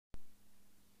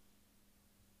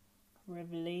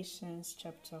Revelations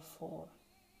chapter 4.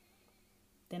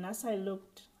 Then as I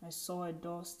looked, I saw a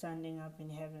door standing up in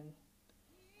heaven,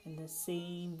 and the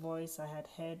same voice I had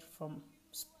heard from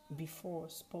before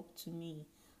spoke to me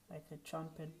like a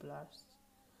trumpet blast.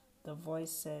 The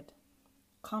voice said,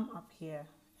 "Come up here,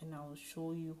 and I will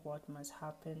show you what must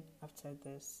happen after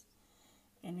this."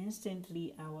 And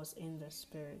instantly I was in the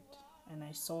Spirit, and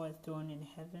I saw a throne in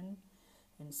heaven,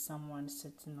 and someone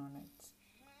sitting on it.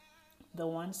 The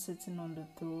one sitting on the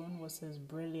throne was as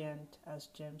brilliant as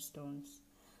gemstones,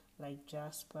 like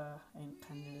jasper and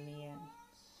carnelian,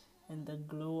 and the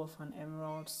glow of an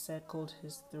emerald circled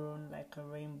his throne like a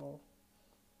rainbow.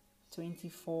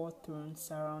 24 thrones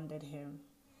surrounded him,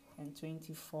 and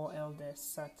 24 elders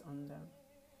sat on them.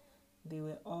 They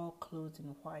were all clothed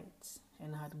in white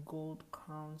and had gold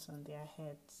crowns on their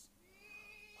heads.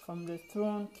 From the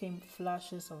throne came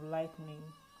flashes of lightning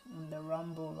and the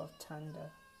rumble of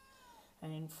thunder.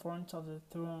 And in front of the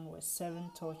throne were 7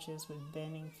 torches with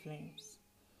burning flames.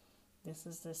 This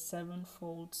is the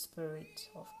sevenfold Spirit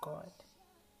of God.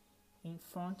 In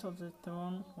front of the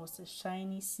throne was a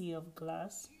shiny sea of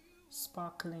glass,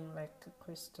 sparkling like a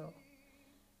crystal.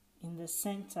 In the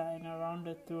center and around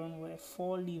the throne were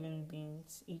 4 living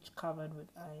beings, each covered with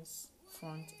eyes,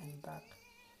 front and back.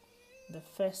 The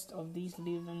first of these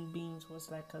living beings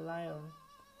was like a lion.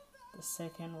 The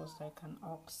second was like an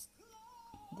ox.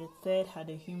 The third had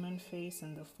a human face,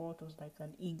 and the fourth was like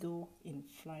an eagle in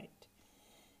flight.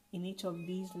 In each of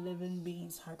these living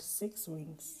beings had 6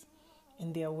 wings,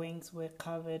 and their wings were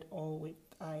covered all with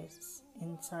eyes,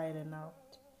 inside and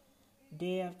out.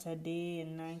 Day after day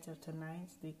and night after night,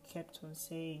 they kept on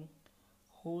saying,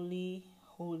 "Holy,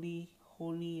 holy,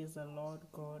 holy is the Lord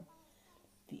God,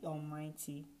 the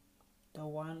Almighty, the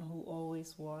one who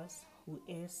always was, who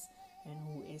is, and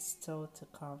who is still to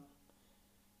come."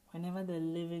 Whenever the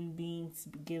living beings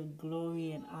give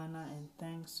glory and honor and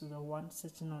thanks to the one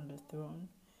sitting on the throne,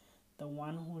 the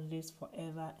one who lives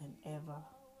forever and ever,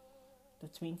 the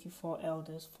 24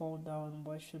 elders fall down and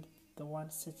worship the one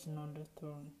sitting on the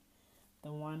throne,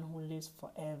 the one who lives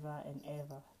forever and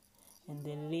ever. And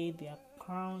they lay their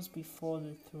crowns before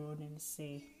the throne and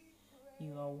say,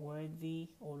 "You are worthy,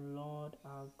 O Lord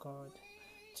our God,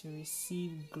 to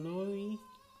receive glory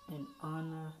and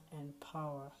honor and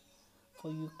power. For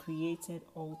you created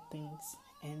all things,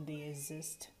 and they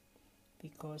exist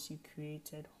because you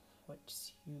created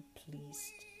what you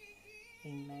pleased."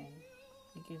 Amen.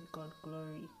 We give God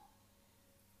glory.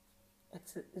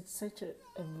 It's such a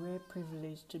rare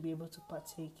privilege to be able to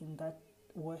partake in that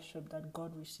worship that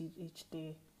God receives each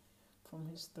day from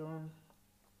His throne.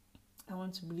 I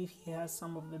want to believe He has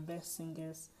some of the best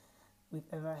singers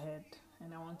we've ever heard,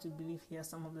 and I want to believe He has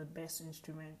some of the best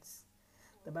instruments.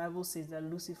 The Bible says that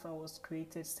Lucifer was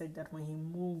created such that when he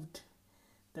moved,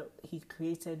 that he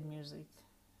created music.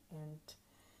 And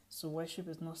so worship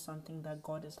is not something that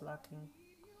God is lacking.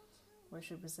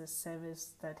 Worship is a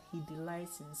service that He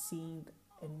delights in seeing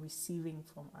and receiving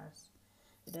from us.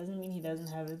 It doesn't mean He doesn't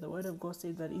have it. The Word of God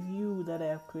says that if you that I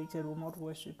have created will not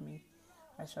worship me,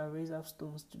 I shall raise up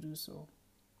stones to do so.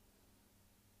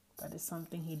 That is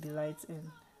something He delights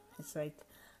in. It's like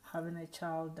having a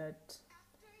child that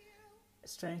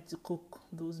is trying to cook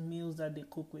those meals that they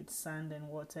cook with sand and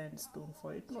water and stone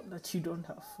for it. Not that you don't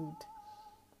have food,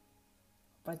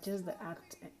 but just the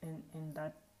act and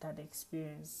that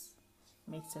experience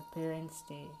makes a parent's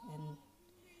day,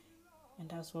 and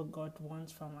that's what God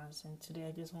wants from us. And today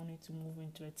I just wanted to move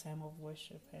into a time of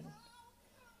worship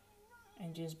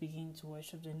and just begin to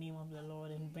worship the name of the Lord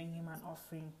and bring Him an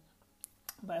offering.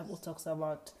 The Bible talks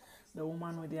about the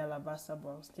woman with the alabaster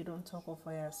box. They don't talk of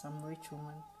her as some rich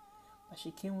woman, but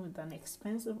she came with an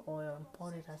expensive oil and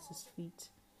poured it at His feet.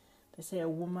 They say a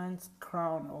woman's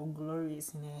crown or glory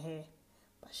is in her hair,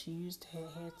 but she used her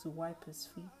hair to wipe His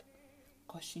feet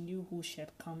because she knew who she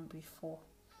had come before.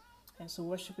 And so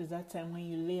worship is that time when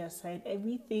you lay aside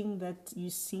everything that you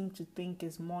seem to think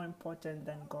is more important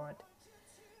than God,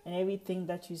 and everything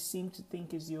that you seem to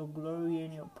think is your glory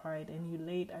and your pride, and you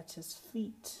lay it at His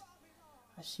feet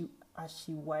as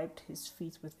she wiped His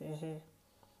feet with her hair,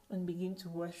 and begin to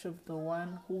worship the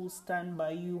one who will stand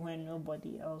by you when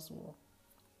nobody else will,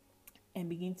 and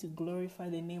begin to glorify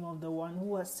the name of the one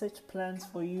who has such plans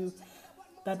for you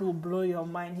that will blow your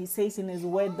mind. He says in His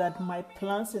word that my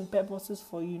plans and purposes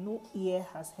for you, no ear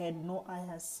has heard, no eye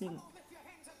has seen.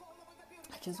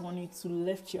 I just want you to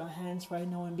lift your hands right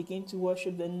now and begin to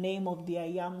worship the name of the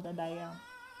I am that I am,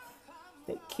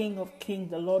 the King of Kings,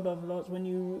 the Lord of Lords. When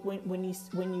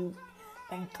you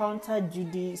encounter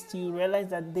Judaïsts, you realize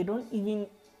that they don't even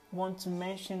want to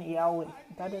mention Yahweh.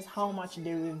 That is how much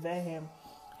they revere Him.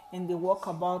 and they walk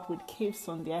about with capes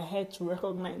on their head to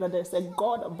recognize that there's a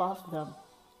God above them.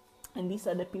 And these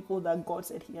are the people that God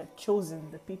said he had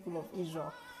chosen, the people of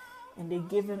Israel. And they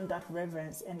give him that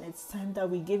reverence. And it's time that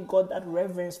we give God that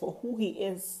reverence for who he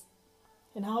is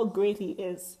and how great he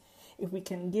is. If we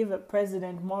can give a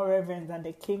president more reverence than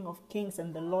the King of Kings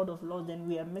and the Lord of Lords, then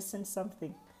we are missing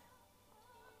something.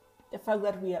 The fact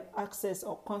that we have access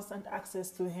or constant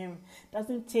access to him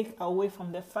doesn't take away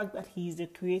from the fact that he is the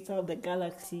creator of the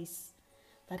galaxies,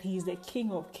 that he is the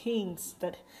King of Kings,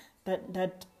 that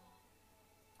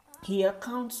he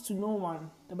accounts to no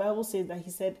one. The Bible says that he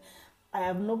said, I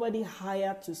have nobody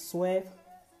higher to swear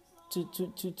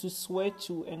to swear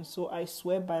to, and so I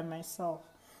swear by myself.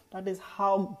 That is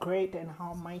how great and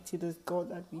how mighty this God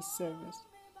that we serve is.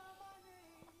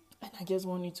 And I just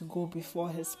want you to go before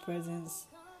his presence.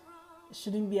 It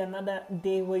shouldn't be another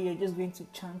day where you're just going to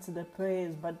chant the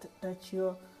prayers, but that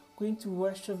you're going to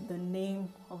worship the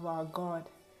name of our God.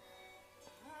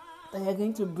 That you're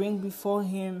going to bring before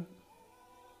him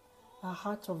a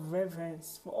heart of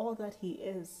reverence for all that he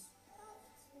is.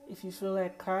 If you feel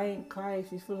like crying, cry.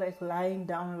 If you feel like lying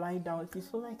down, lie down. If you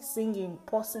feel like singing,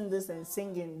 pausing this and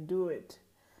singing, do it.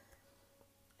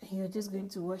 And you're just going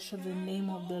to worship the name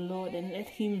of the Lord and let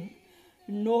him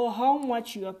know how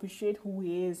much you appreciate who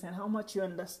he is and how much you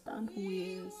understand who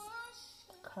he is.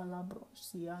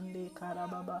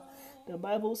 The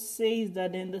Bible says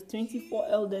that then the 24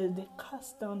 elders, they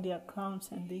cast down their crowns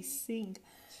and they sing,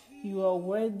 you are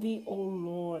worthy, O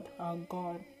Lord, our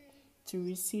God, to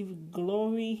receive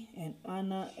glory and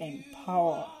honor and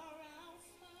power.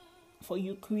 For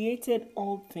you created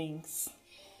all things,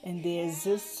 and they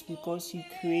exist because you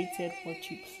created what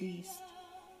you pleased.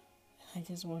 I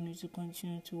just want you to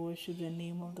continue to worship the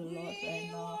name of the Lord right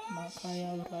now.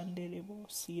 Makaya brandelebo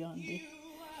siande.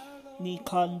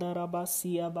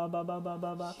 Nikandarabasia baba baba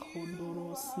baba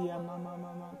kondoro sia mama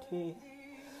mama ke.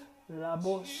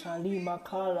 Labo shali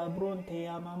makala bronte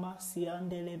ya mama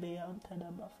siandelebe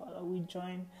antadaba. Father, we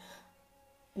join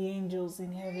the angels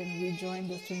in heaven. We join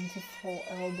the 24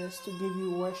 elders to give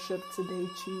you worship today,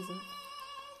 Jesus.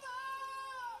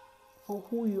 For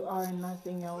who you are and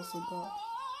nothing else, oh God.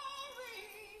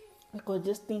 Because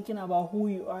just thinking about who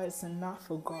you are is enough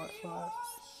for God, for us.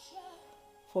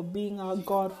 For being our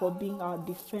God, for being our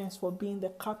defense, for being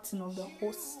the captain of the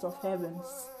hosts of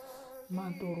heavens.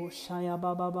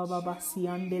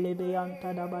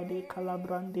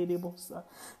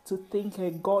 To think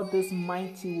a God this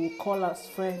mighty will call us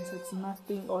friends, it's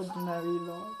nothing ordinary,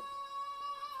 Lord.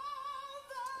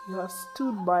 You have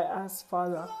stood by us,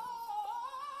 Father.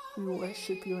 We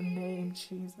worship your name,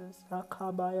 Jesus.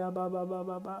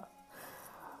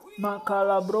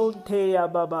 Makalabronte ya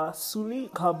baba suli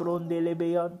kabronde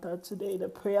lebeyanta. Today, the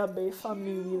Prayer Bay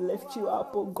family, we lift you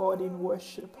up, oh God, in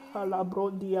worship.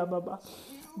 Halabrondi ya baba.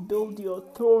 Build your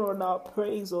throne on our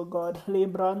praise, oh God.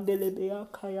 Lebrande lebeya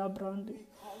kaya brande.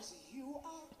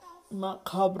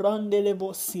 Makabrande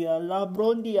lebosia.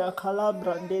 Labrondi ya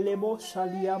kalabrande lebo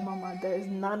shalia mama. There is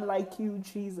none like you,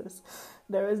 Jesus.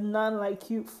 There is none like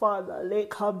you, Father. We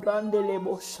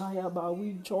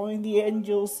join the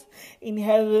angels in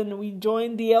heaven. We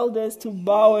join the elders to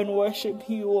bow and worship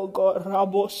you, O God.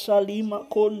 Rabo Shalima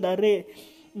Kondare.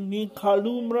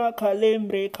 Nikalumra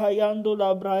Kalembre Kayando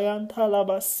la Brayanta la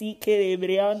Basike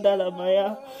Lebrianda la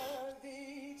Maya.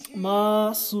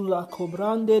 Masula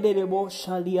Cobrande de Rebo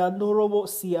Shaliando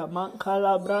Robosia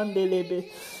Mankala Brande Lebe.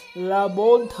 La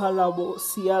bonta labo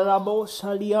sia labo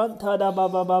shalianta da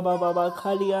baba baba baba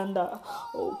kalianda.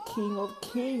 O King of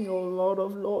Kings, O Lord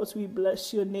of Lords, we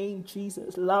bless your name,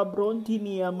 Jesus. La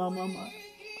brontinia mama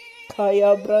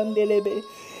kaya brandelebe.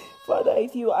 Father,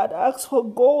 if you had asked for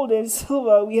gold and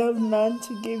silver, we have none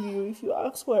to give you. If you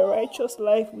ask for a righteous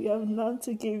life, we have none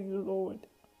to give you, Lord.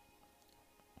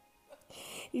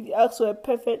 If you ask for a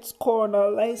perfect score on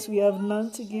our lives, we have none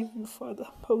to give you, Father.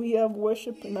 But we have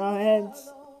worship in our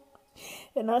hands.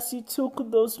 And as you took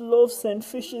those loaves and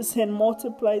fishes and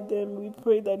multiplied them, we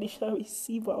pray that you shall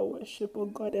receive our worship, O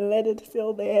God, and let it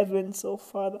fill the heavens, O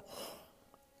Father.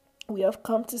 We have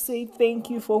come to say thank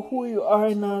you for who you are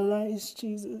in our lives,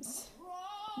 Jesus.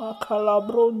 We have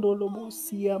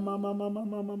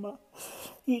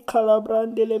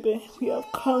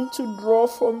come to draw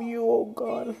from you, O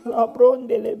God.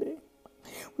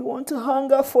 We want to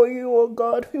hunger for you, O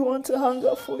God. We want to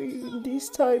hunger for you in these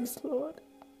times, Lord.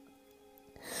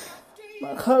 We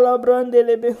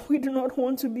do not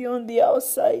want to be on the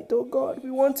outside, oh God. We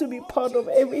want to be part of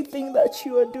everything that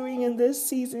you are doing in this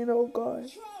season, oh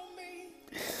God.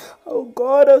 Oh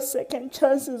God of second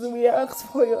chances, we ask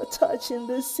for your touch in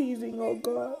this season, oh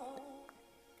God.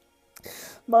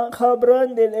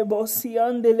 Makabrandele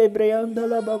bosiandele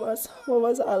breandala baba. Some of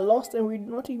us are lost and we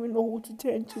do not even know who to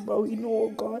turn to, but we know, oh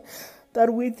God,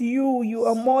 that with you, you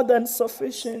are more than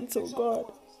sufficient, oh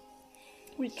God.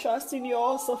 We trust in your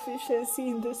all sufficiency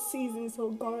in this season,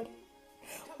 oh God.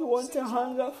 We want to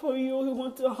hunger for you. We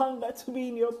want to hunger to be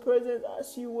in your presence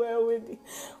as you were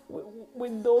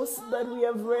with those that we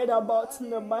have read about in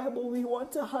the Bible. We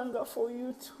want to hunger for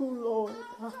you too, Lord.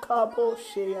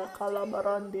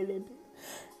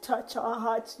 Touch our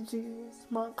hearts, Jesus.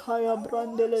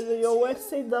 Your word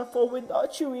says that for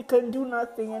without you we can do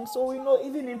nothing. And so we know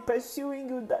even in pursuing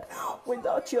you that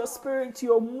without your spirit,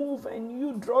 your move and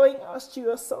you drawing us to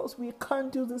yourselves, we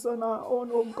can't do this on our own,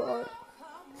 oh God.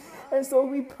 And so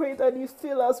we pray that you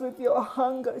fill us with your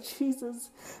hunger, Jesus.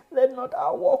 Let not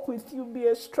our walk with you be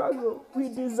a struggle. We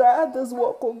desire this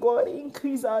walk, oh God.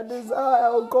 Increase our desire,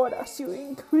 oh God, as you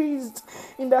increased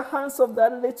in the hands of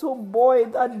that little boy,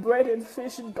 that bread and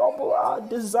fish. Double our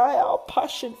desire, our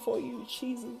passion for you,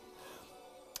 Jesus.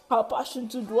 Our passion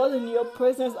to dwell in your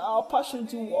presence, our passion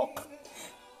to walk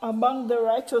among the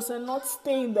righteous and not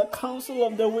stay in the counsel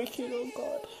of the wicked, oh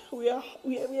God. We are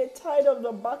tired of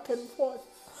the back and forth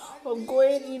of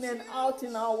going in and out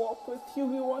in our walk with you.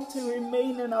 We want to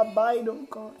remain and abide, oh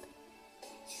God.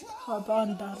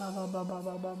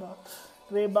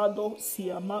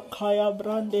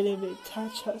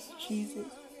 Touch us,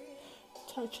 Jesus.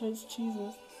 Touch us,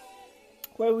 Jesus.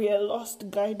 Where we are lost,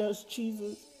 guide us,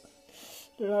 Jesus.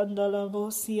 Touch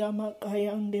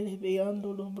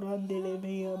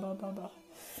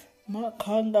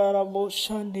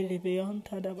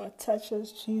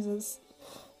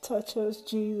us,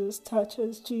 Jesus. Touch us, Jesus. Touch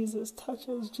us, Jesus. Touch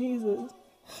us, Jesus.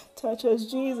 Touch us,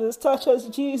 Jesus. Touch us,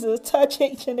 Jesus. Touch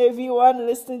each and every one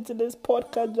listening to this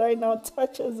podcast right now.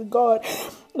 Touch us, God.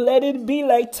 Let it be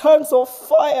like tongues of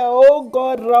fire, oh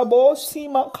God.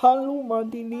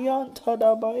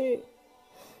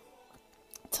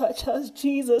 Touch us,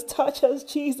 Jesus. Touch us,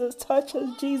 Jesus. Touch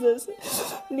us, Jesus.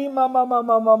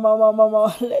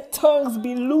 Let tongues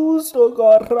be loosed, oh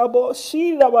God.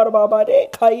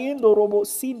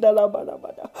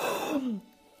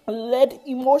 Let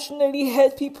emotionally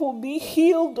hurt people be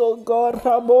healed, oh God.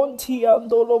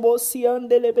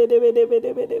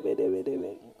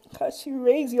 As you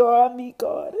raise your army,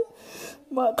 God.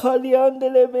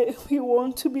 We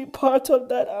want to be part of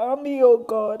that army, oh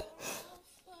God.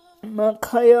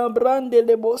 Makaya brande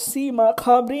le bosi,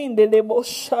 makabrinde le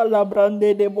boshala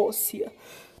brande le bosia.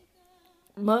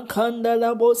 Makanda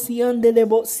la bosi ande le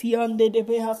bosi ande de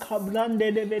beha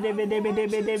kabrande de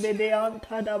bede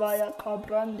anta da baya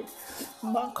kabrande.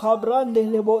 Makabrande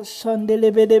le boshande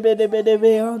le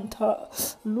bede anta.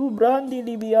 Lubrandi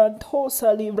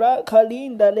libiantosa libra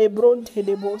kalinda le bronte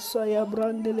le bosaya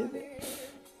brande le be.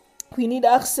 We need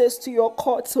access to your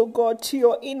courts, oh God, to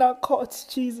your inner courts,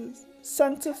 Jesus.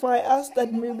 Sanctify us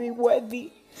that we be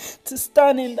worthy to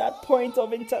stand in that point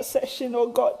of intercession, oh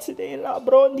God, today. La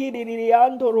brondi di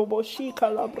riando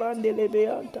roboshika la brande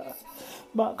lebeanta.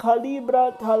 Ma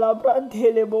calibra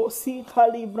talabrante lebosi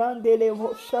calibrande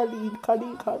levoshali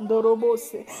cali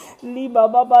candorobose. Liba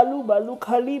babaluba lu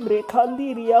calibre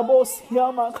candiri abos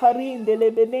yama carinde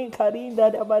lebene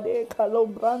carinda dabade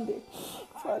calobrande.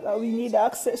 Father, we need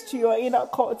access to your inner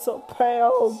courts of prayer,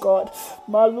 oh God.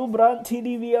 Malubranti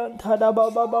divian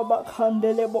tadababa baba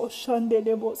candelebo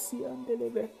shandelebo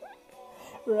siandelebe.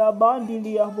 Rabandi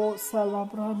liabo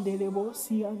salabrandelebo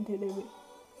siandelebe.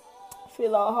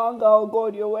 Fill our hunger, oh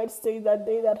God. Your word says that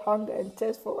they that hunger and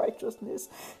thirst for righteousness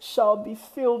shall be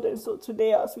filled. And so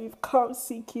today, as we've come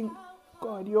seeking,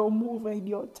 God, your move and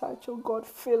your touch, oh God,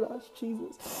 fill us,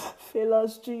 Jesus. Fill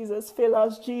us, Jesus. Fill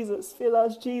us, Jesus. Fill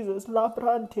us, Jesus.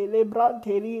 Labrante,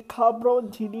 lebrante, li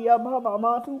cabronti, li amama,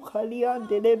 matu,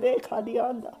 caliante, lebe,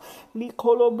 calianda, li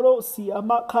colobrosi,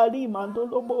 amakali,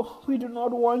 mandolobo. We do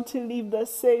not want to live the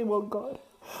same, oh God.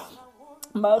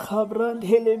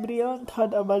 Macabrante, lebrianta,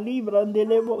 da balibrande,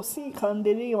 lebo, si,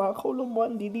 candeli,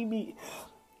 macolomandi, libi.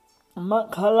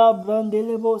 Makala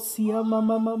brandele bosia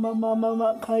mama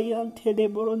kayantele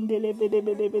brondele bede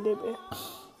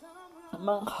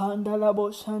makandala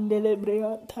boshandele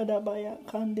breanta da baya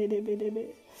kandele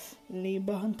bede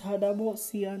libanta da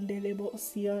bosiandele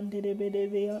bosiandele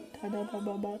bede tada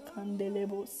baba kandele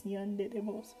bosiandele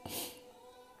bos.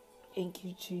 Thank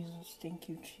you, Jesus. Thank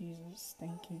you, Jesus.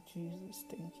 Thank you, Jesus.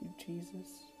 Thank you, Jesus.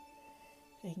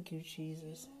 Thank you,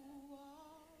 Jesus.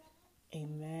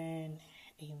 Amen.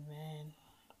 Amen.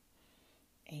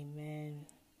 Amen.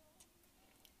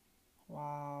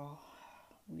 Wow.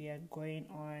 We are going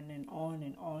on and on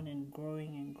and on and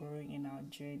growing in our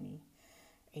journey.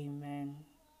 Amen.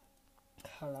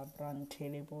 Calabrante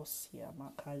lebosia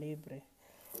macalebre.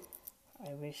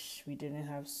 I wish we didn't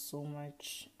have so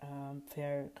much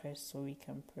prayer requests so we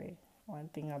can pray. One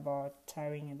thing about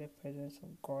tarrying in the presence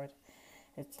of God,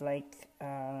 it's like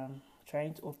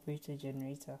trying to operate a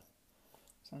generator.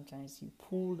 Sometimes you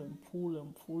pull and pull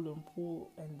and pull and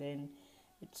pull, and then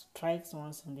it strikes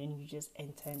once, and then you just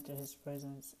enter into His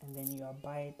presence, and then you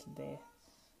abide there.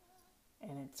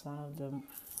 And it's one of the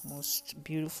most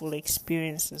beautiful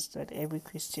experiences that every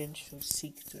Christian should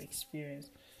seek to experience.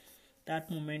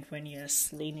 That moment when you are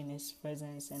slain in His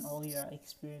presence and all you are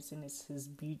experiencing is His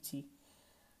beauty.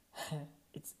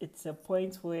 It's a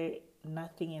point where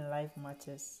nothing in life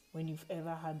matters. When you've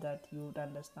ever had that, you would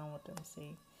understand what I'm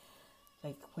saying.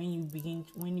 Like when you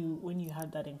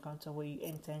have that encounter where you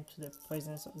enter into the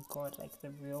presence of God, like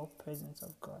the real presence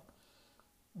of God,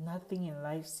 nothing in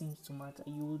life seems to matter.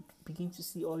 You would begin to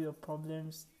see all your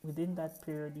problems within that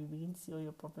period. You begin to see all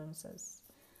your problems as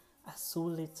so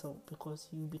little, because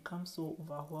you become so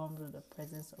overwhelmed with the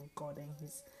presence of God and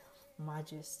His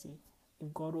majesty.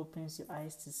 If God opens your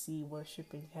eyes to see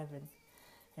worship in heaven,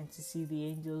 and to see the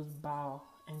angels bow,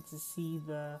 and to see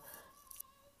the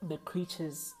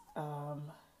creatures,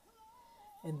 and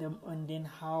then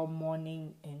how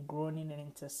mourning and groaning and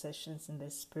intercessions in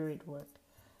the spirit work,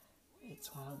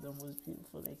 it's one of the most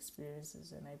beautiful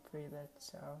experiences. And I pray that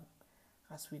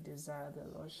as we desire, the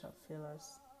Lord shall fill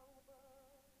us.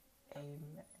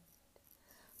 Amen.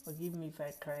 Forgive me if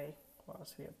I cry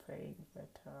whilst we are praying, but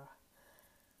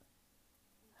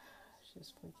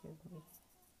just forgive me.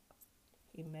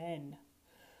 Amen.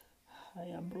 I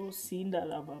am brosinda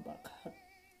la babaka.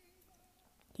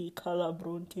 He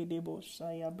calabronte de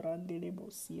bosaya brande de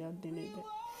bosia delebe.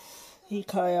 He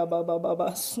kaya baba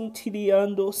baba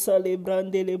suntiliando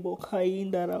salebrande le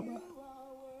bokainda raba.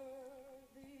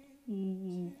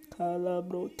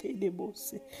 Calabrote de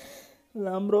bose.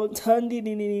 Lambrotandi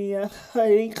ninia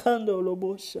harikando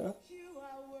lobosha.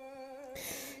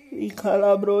 He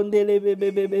calabronde le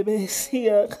bebe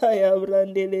sia kaya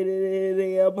brande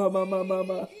le ya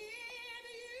mama.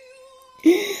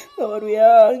 Lord, we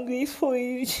are hungry for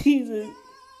you, Jesus.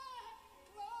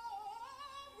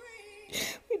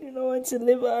 We do not want to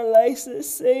live our lives the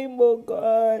same, oh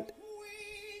God.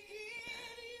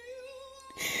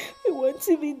 We want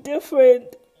to be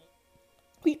different.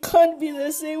 We can't be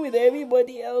the same with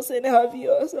everybody else and have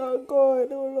you as our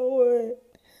God, oh Lord.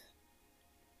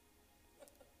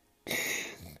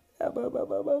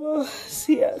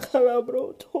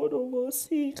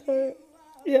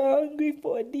 We are hungry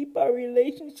for a deeper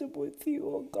relationship with you,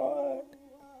 oh God.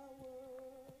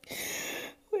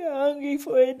 We are hungry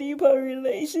for a deeper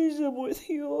relationship with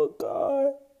you, oh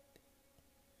God.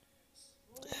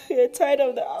 We are tired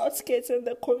of the outskirts and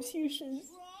the confusions.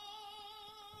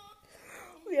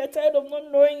 We are tired of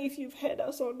not knowing if you've heard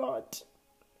us or not.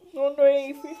 Not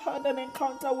knowing if we've had an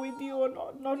encounter with you or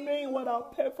not. Not knowing what our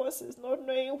purpose is. Not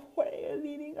knowing where you're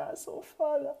leading us, oh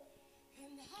Father.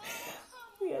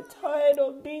 We are tired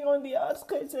of being on the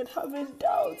outskirts and having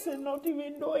doubts and not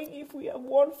even knowing if we have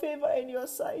won favor in your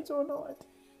sight or not.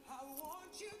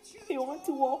 We want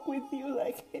to walk with you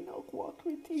like Enoch walked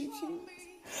with you, Jesus.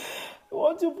 We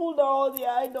want to pull down all the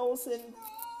idols and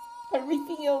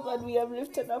everything else that we have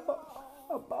lifted up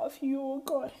above you, oh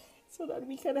God, so that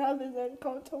we can have this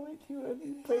encounter with you, and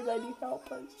we pray that you help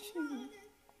us, Jesus.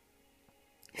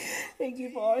 Thank you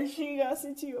for ushering us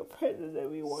into your presence,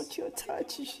 and we want your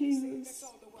touch, Jesus.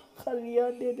 Come on,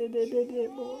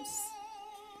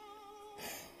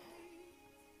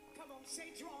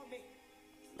 say draw me.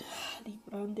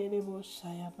 Libronde le bossa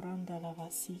ya branda la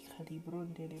vasica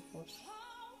libronde le bossa.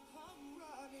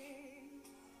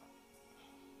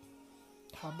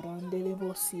 Cabrande le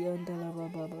bossi and la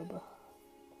baba.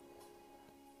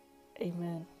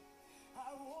 Amen.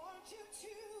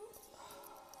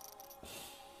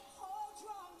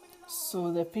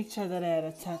 So the picture that I had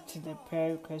attached to the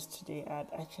prayer request today,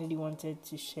 I'd actually wanted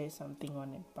to share something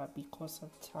on it, but because of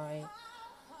time,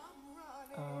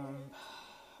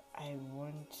 I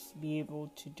won't be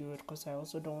able to do it because I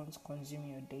also don't want to consume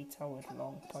your data with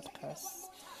long podcasts.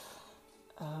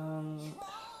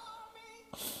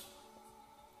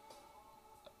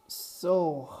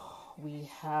 So we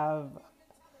have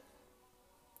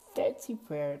 30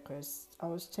 prayer requests. I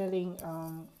was telling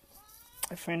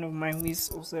a friend of mine who is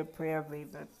also a prayer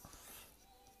babe that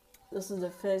this is the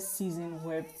first season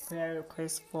where prayer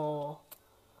requests for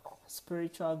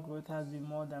spiritual growth has been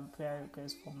more than prayer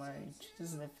requests for marriage.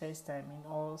 This is the first time in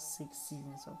all 6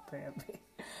 seasons of prayer babe.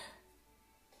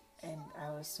 And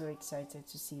I was so excited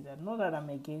to see that. Not that I'm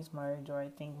against marriage or I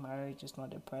think marriage is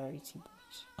not a priority,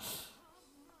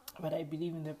 but I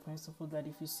believe in the principle that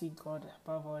if you seek God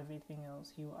above everything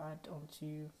else, He will add unto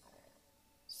you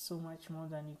so much more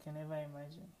than you can ever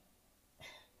imagine.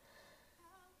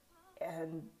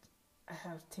 And I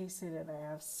have tasted and I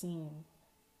have seen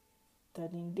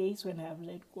that in days when I have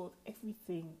let go of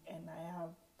everything and I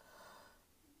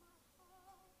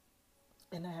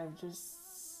have just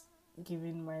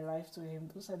given my life to Him,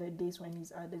 those are the days when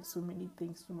He's added so many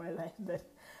things to my life that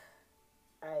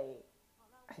I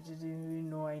didn't even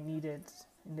know I needed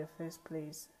in the first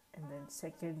place. And then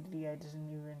secondly, I didn't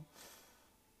even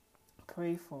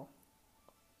pray for.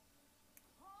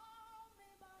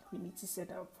 We need to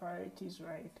set our priorities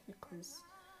right, because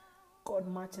God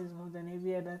matters more than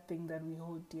every other thing that we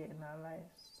hold dear in our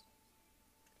lives.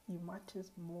 He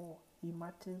matters more. He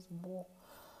matters more.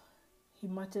 He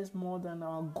matters more than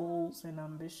our goals and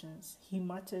ambitions. He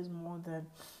matters more than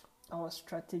our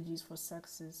strategies for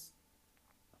success.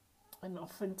 And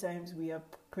oftentimes we have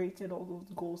created all those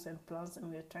goals and plans and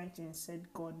we are trying to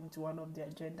insert God into one of the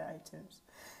agenda items.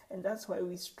 And that's why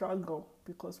we struggle,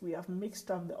 because we have mixed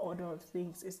up the order of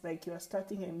things. It's like you are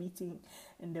starting a meeting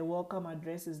and the welcome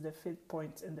address is the fifth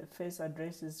point and the first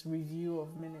address is review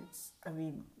of minutes. I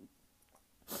mean,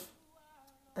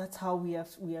 that's how we have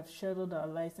scheduled our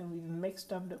lives, and we've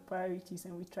mixed up the priorities,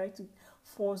 and we try to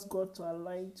force God to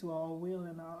align to our will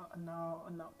and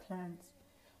our plans.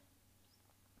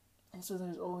 And so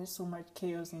there's always so much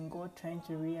chaos in God trying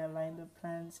to realign the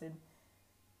plans, and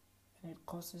it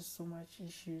causes so much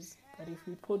issues. But if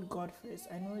we put God first,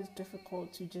 I know it's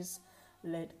difficult to just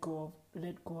let go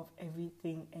of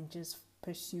everything and just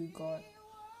pursue God.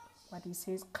 But He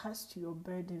says, cast your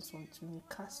burdens onto me,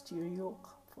 cast your yoke,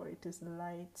 for it is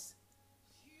light.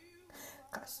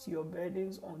 Cast your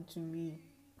burdens onto me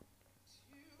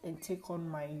and take on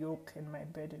my yoke and my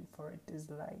burden, for it is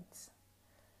light.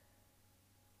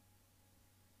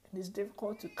 It's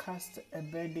difficult to cast a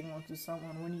burden onto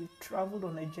someone when you've traveled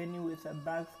on a journey with a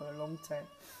bag for a long time.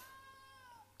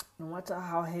 No matter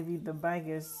how heavy the bag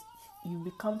is, you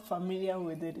become familiar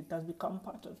with it. It has become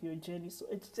part of your journey. So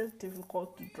it's just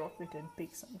difficult to drop it and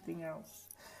pick something else.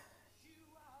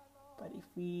 But if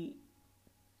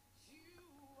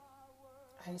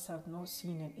eyes have not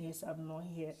seen and ears have not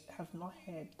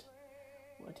heard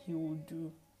what He will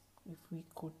do if we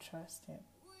could trust Him.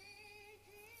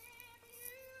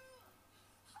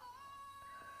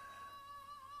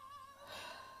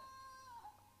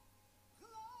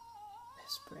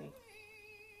 Let's pray.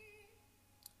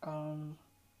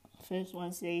 First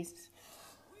one says,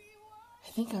 I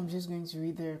think I'm just going to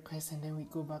read the request and then we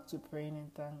go back to praying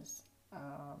in tongues.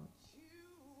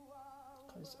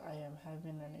 Because I am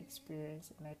having an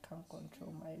experience and I can't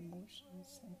control my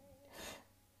emotions.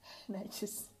 And I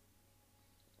just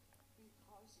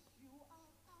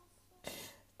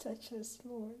touch us,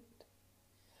 Lord.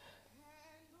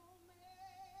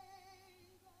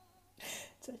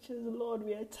 Touch us, Lord.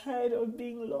 We are tired of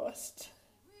being lost.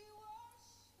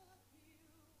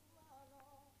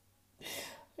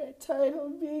 We are tired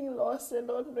of being lost and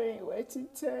not knowing where to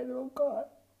turn, oh God.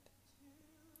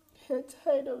 We are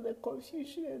tired of the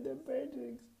confusion and the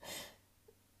burdens.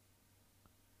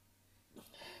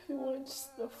 We want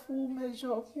the full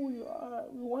measure of who You are.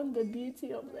 We want the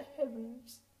beauty of the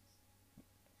heavens.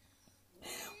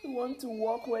 We want to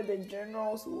walk where the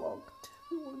generals walked.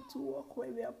 We want to walk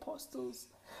where the apostles,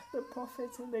 the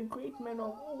prophets, and the great men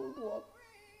of old walked.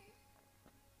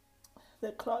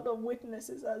 The cloud of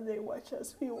witnesses as they watch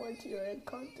us. We want Your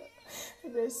encounter.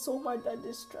 And there's so much that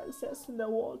distracts us in the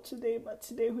world today, but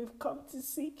today we've come to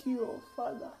seek You, oh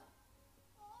Father.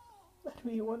 That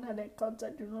we want an encounter.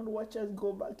 Do not watch us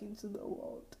go back into the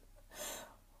world.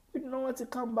 We do not want to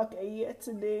come back a year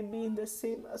today being the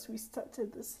same as we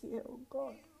started this year, oh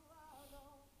God.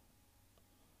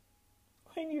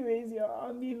 When You raise Your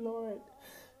army, Lord,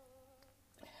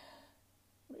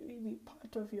 may we be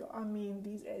part of Your army in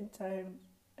these end times.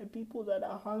 A people that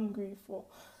are hungry for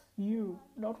You,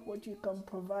 not what You can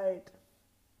provide.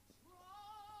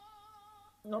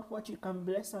 Not what You can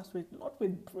bless us with, not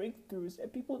with breakthroughs. A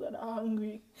people that are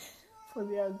hungry for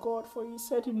their God. For You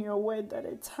said in Your word that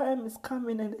a time is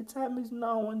coming and the time is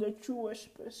now when the true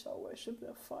worshippers shall worship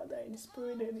the Father in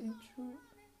spirit and in truth.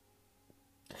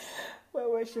 Where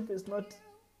worship is not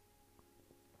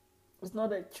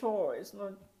a chore, it's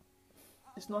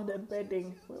not a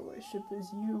bedding. Where worship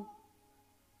is You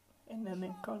and an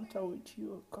encounter with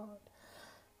You, oh God.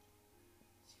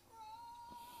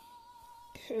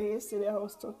 Yesterday I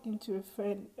was talking to a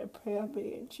friend, a prayer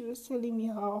bae, and she was telling me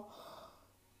how,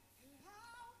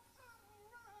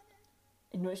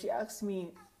 she asked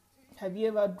me, have you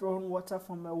ever drawn water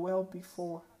from a well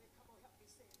before?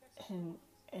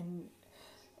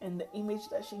 And the image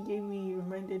that she gave me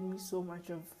reminded me so much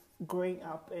of, growing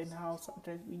up and how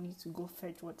sometimes we need to go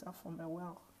fetch water from a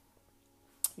well.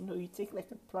 You know, you take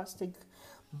like a plastic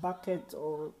bucket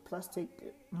or plastic,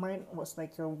 mine was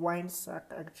like a wine sack,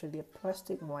 actually a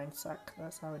plastic wine sack,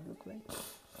 that's how it looked like,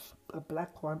 a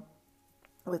black one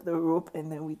with a rope,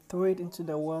 and then we throw it into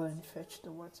the well and fetch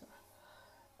the water.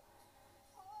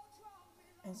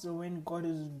 And so when God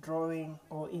is drawing,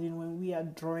 or even when we are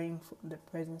drawing from the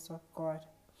presence of God,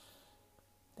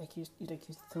 like you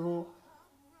throw,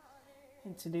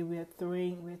 and today we're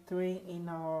throwing in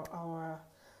our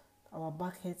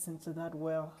buckets into that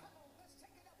well,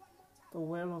 the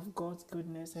well of God's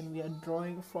goodness, and we are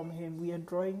drawing from Him. We are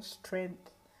drawing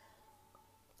strength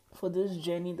for this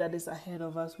journey that is ahead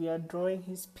of us. We are drawing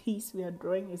His peace. We are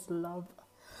drawing His love.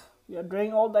 We are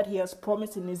drawing all that He has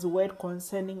promised in His word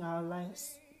concerning our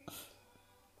lives.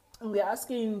 And we are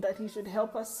asking Him that He should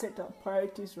help us set our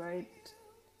priorities right.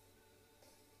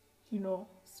 You know,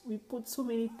 we put so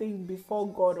many things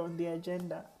before God on the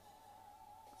agenda.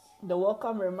 The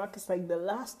welcome remark is like the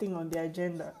last thing on the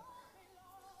agenda.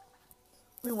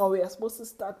 Meanwhile, we are supposed to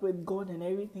start with God and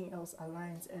everything else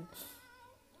aligns, and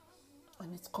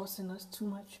it's causing us too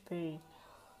much pain.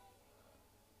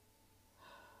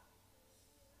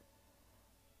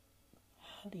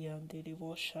 I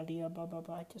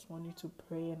just want you to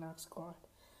pray and ask God,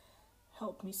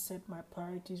 help me set my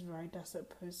priorities right as a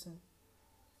person.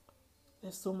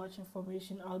 There's so much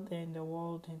information out there in the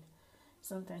world, and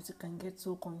sometimes it can get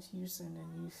so confusing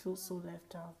and you feel so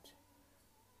left out.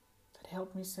 But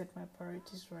help me set my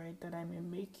priorities right, that I may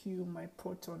make you my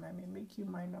proton, I may make you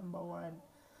my number one.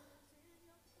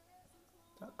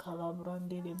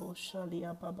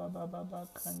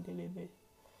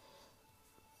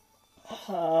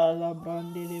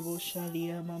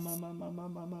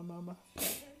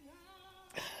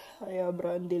 Aya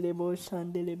brandele bo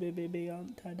shandele bebe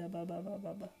antada baba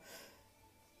baba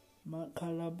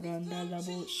makala branda la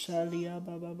bo shalia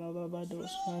baba baba do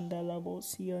shanda la bo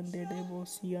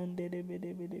siande de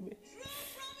bebe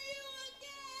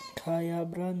kaya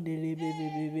brandele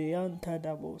bebe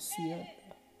antada bo sianda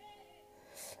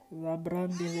la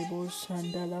brandele bo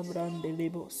shanda la brandele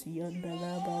bo sianda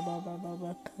la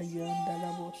baba kaya anda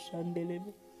la bo shandele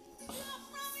bebe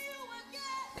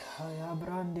Kaya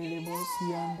brandele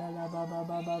bosi anda la baba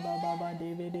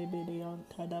de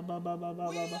antada baba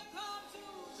brandele.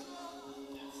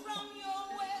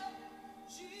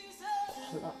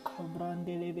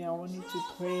 I want you to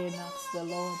pray and ask the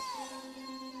Lord,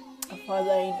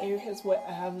 Father, in areas where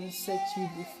I haven't set you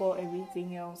before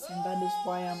everything else, and that is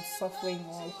why I'm suffering,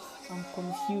 or I'm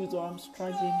confused, or I'm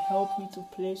struggling, help me to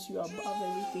place you above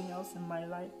everything else in my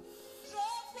life.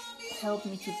 Help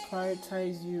me to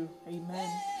prioritize you. Amen.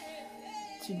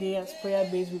 Today as prayer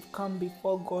base, we've come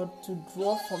before God to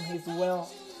draw from His well,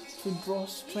 to draw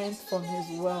strength from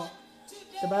His well.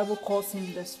 The Bible calls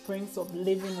Him the springs of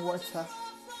living water.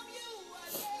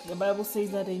 The Bible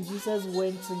says that when Jesus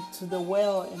went to the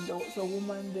well, and there was a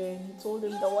woman there, and He told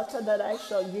him, the water that I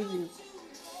shall give you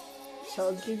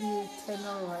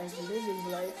eternal life,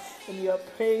 living life. And you are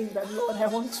praying that, Lord, I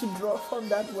want to draw from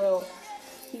that well.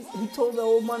 He told the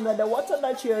woman that the water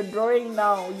that you are drawing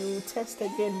now, you will test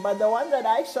again. But the one that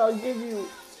I shall give you,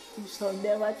 you shall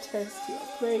never test. You are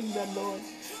praying that, Lord,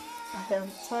 I am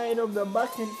tired of the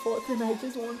back and forth, and I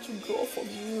just want to draw from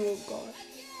you, oh God.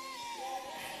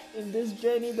 In this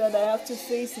journey that I have to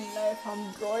face in life,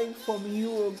 I'm drawing from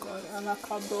you, oh God.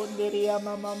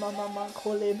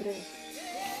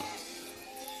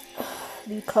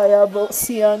 Kaya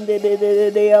bosiande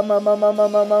de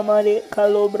mama de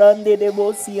calobrande de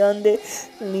bosiande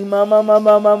ni mama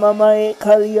e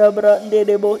kalia brande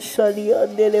de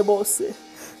boshaliande de bose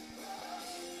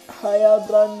kaya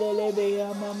brande le be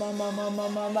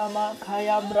mama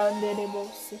kaya brande de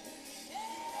bose.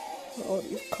 Lord,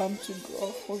 we've come to draw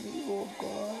from you, oh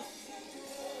God.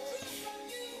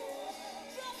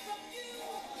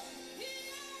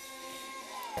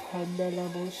 Kandala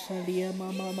boshalia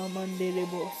mama mandele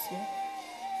bosia.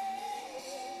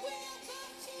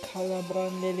 Kala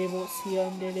brandele bosia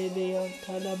andele be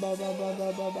kala baba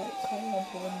kala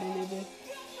brandele be.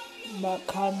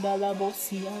 Makandala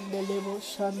bosia andele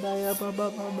boshanda ya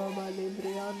baba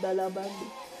lebre andala bandi.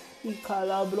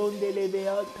 Ikala brandele be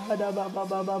tada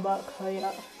baba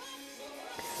kaya.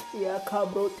 Ya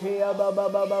kabrote ya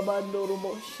baba mandoro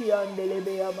bosia andele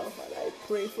be ya baba. I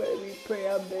pray for every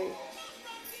prayer day.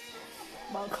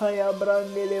 Makaya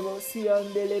brandele bosi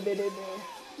andele bedebe.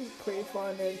 We pray for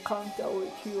an encounter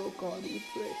with you, oh God. We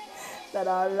pray that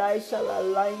our lives shall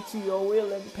align to your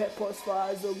will and purpose for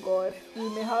us, oh God. We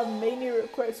may have many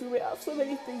requests, we may have so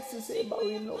many things to say, but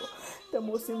we know the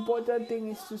most important thing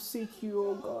is to seek you,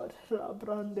 oh God.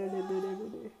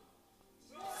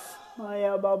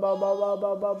 Maya baba baba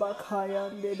baba bakaya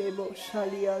ndelebo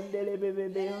shali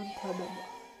andelebebebe antadaba.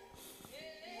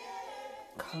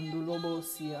 Kandulobo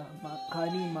sia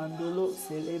makani mandolo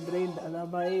celebrenda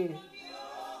labae.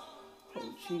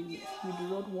 Oh Jesus, we do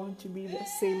not want to be the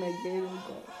same again, oh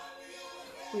God.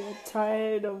 We are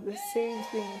tired of the same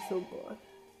things, oh God.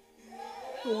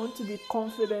 We want to be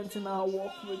confident in our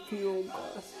walk with you, oh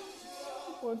God.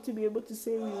 We want to be able to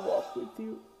say we walk with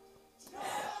you.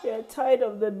 We are tired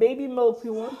of the baby milk. We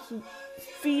want to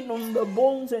feed on the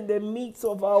bones and the meats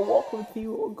of our walk with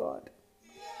you, oh God.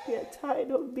 We are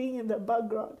tired of being in the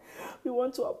background. We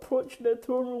want to approach the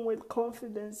throne room with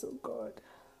confidence, oh God.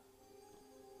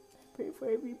 I pray for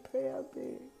every prayer,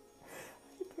 babe.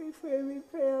 I pray for every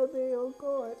prayer, babe, oh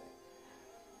God.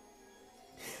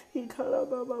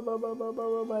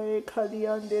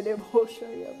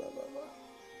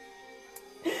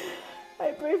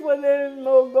 I pray for them,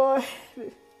 oh God.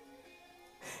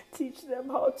 Teach them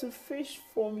how to fish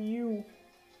from you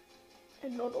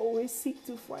and not always seek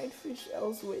to find fish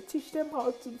elsewhere. Teach them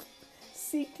how to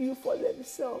seek you for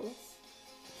themselves.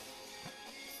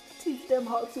 Teach them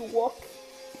how to walk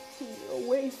in your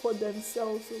ways for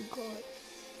themselves, oh God.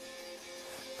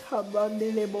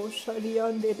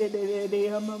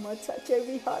 Touch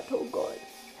every heart, oh God.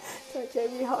 Touch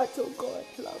every heart, oh God.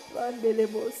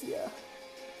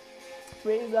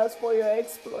 Praise us for your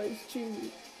exploits,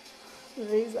 Jesus.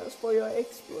 Raise us for your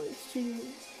exploits,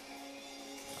 Jesus.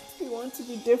 We want to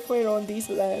be different on this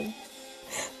land.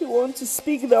 We want to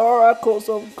speak the oracles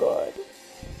of God.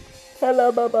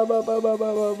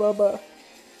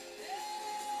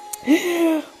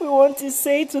 We want to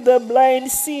say to the blind,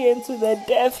 see, and to the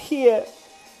deaf, hear.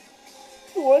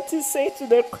 We want to say to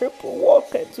the cripple,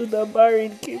 walk, and to the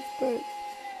barren, give birth.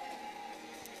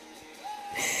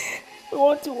 We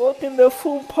want to walk in the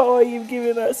full power you've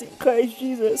given us in Christ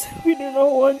Jesus. We do not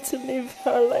want to live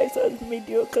our lives as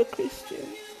mediocre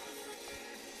Christians.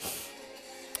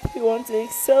 We want to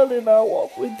excel in our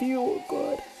walk with you, O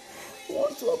God. We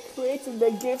want to operate in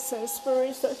the gifts and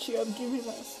spirits that you have given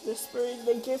us.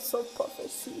 The gifts of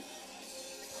prophecy,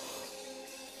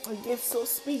 the gifts of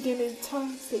speaking in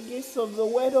tongues, the gifts of the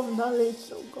word of knowledge,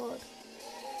 O God.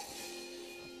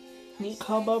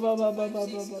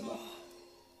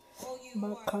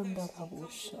 Makanda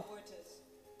Rabusha.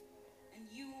 And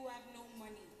you who have no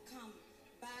money, come,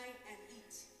 buy and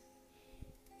eat.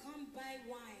 Come buy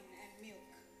wine and milk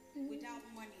without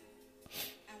money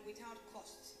and without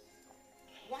cost.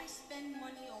 Why spend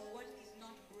money on what is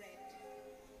not bread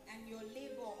and your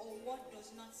labor on what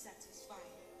does not satisfy?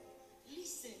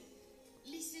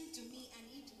 Listen to me and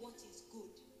eat what is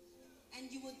good, and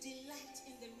you will delight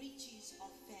in the riches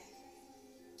of fare.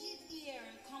 Give ear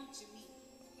and come to me.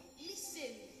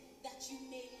 Listen, that you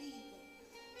may live.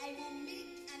 I will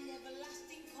make an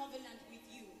everlasting covenant with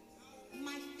you.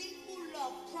 My faithful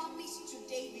love promised to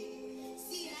David.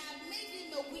 See, I have made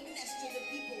him a witness to the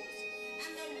peoples,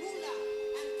 and a ruler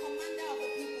and commander of the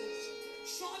peoples.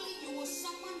 Surely you will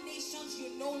summon nations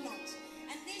you know not,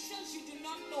 and nations you do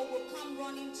not know will come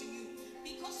running to you,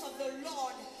 because of the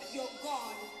Lord your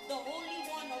God, the Holy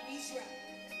One of Israel.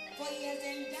 For he has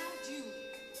endowed you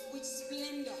with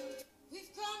splendor.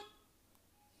 We've come.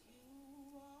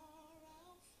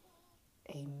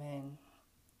 Amen.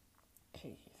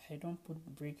 Okay, if I don't put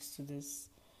breaks to this,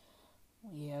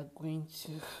 we are going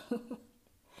to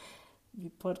be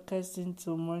podcasting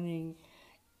till morning.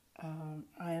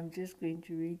 I am just going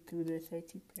to read through the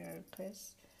 30 prayer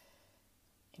requests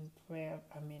in prayer.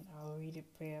 I'll read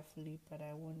it prayerfully, but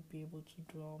I won't be able to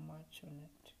dwell much on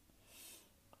it.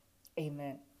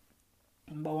 Amen.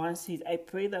 Number 1 says, I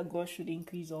pray that God should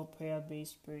increase all prayer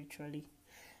base spiritually,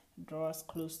 draw us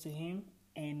close to Him,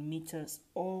 and meet us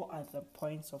all at the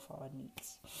points of our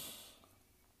needs.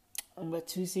 Number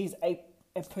 2 says, a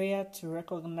prayer to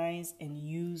recognize and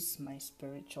use my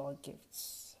spiritual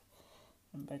gifts.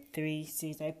 Number 3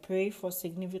 says, I pray for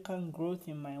significant growth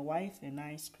in my wife and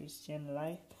I's Christian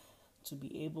life to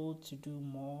be able to do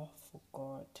more for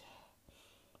God.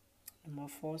 Number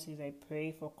 4 says, I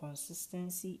pray for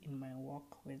consistency in my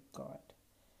walk with God.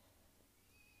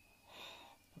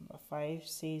 Number 5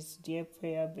 says, Dear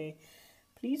Prayer Bay,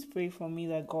 please pray for me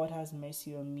that God has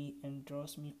mercy on me and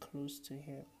draws me close to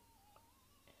Him.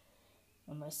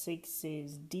 Number 6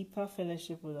 says, deeper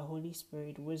fellowship with the Holy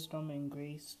Spirit, wisdom and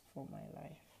grace for my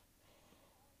life.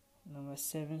 Number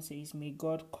 7 says, may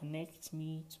God connect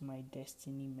me to my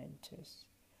destiny mentors.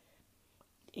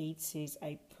 8 says,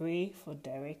 I pray for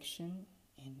direction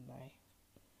in life.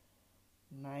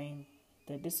 9,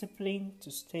 the discipline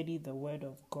to study the word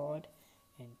of God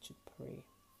and to pray.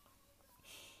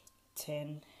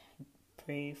 10,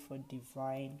 pray for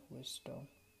divine wisdom.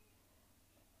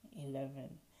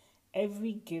 11,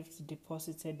 every gift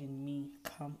deposited in me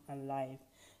come alive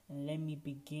and let me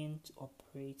begin to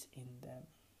operate in them.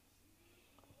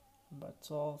 Number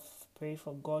 12, pray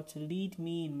for God to lead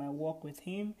me in my walk with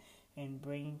Him and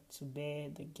bring to bear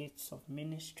the gifts of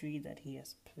ministry that He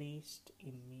has placed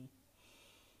in me.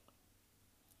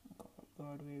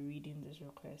 God, we're reading these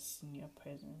requests in your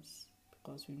presence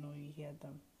because we know you hear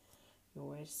them. Your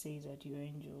word says that your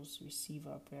angels receive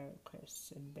our prayer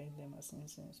requests and burn them as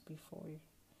incense before you.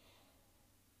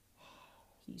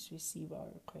 Please receive our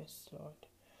requests, Lord.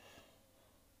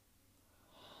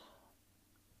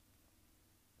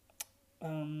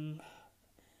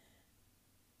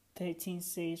 13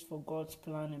 says, for God's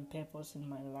plan and purpose in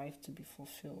my life to be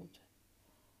fulfilled.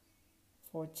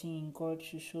 14, God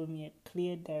should show me a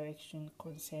clear direction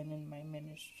concerning my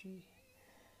ministry.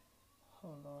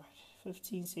 Oh Lord.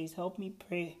 15 says, help me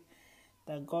pray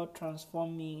that God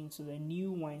transform me into the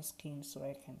new wineskin so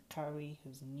I can carry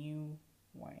His new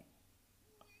wine.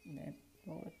 Amen,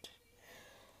 Lord.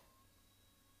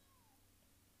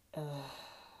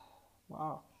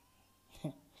 Wow.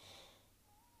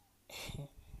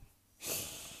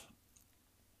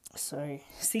 Sorry.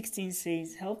 16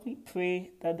 says, help me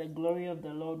pray that the glory of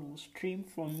the Lord will stream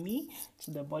from me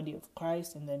to the body of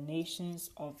Christ and the nations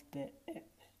of the earth.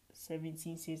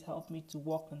 17 says, help me to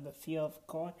walk in the fear of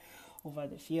God over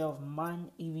the fear of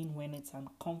man, even when it's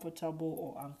uncomfortable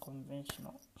or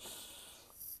unconventional.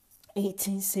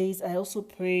 18 says, I also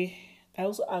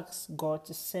ask God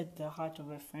to set the heart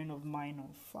of a friend of mine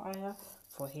on fire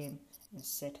for Him and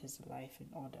set his life in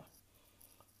order.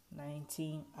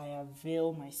 19, I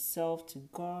avail myself to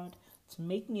God to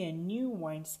make me a new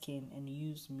wineskin and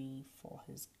use me for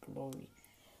His glory.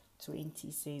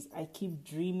 20 says, I keep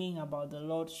dreaming about the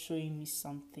Lord showing me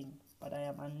something, but I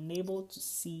am unable to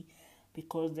see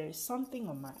because there is something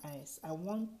on my eyes. I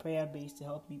want prayer base to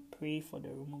help me pray for the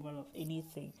removal of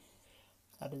anything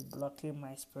that is blocking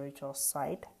my spiritual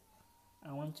sight.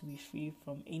 I want to be free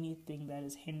from anything that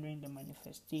is hindering the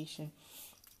manifestation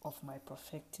of my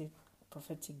prophetic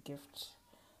gift.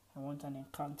 I want an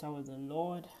encounter with the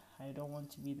Lord. I don't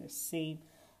want to be the same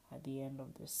at the end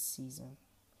of this season.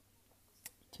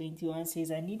 21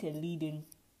 says, I need a leading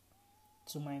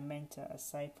to my mentor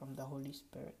aside from the Holy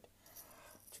Spirit.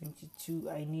 22,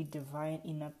 I need divine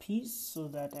inner peace so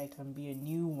that I can be a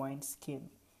new wineskin.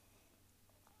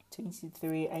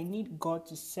 23, I need God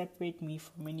to separate me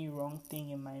from any wrong thing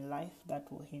in my life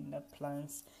that will hinder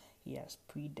plans He has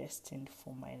predestined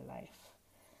for my life.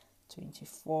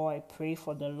 24, I pray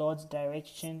for the Lord's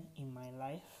direction in my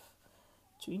life.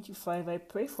 25, I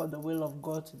pray for the will of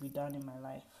God to be done in my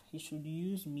life. He should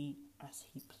use me as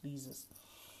He pleases.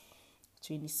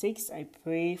 26, I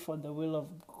pray for the will of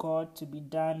God to be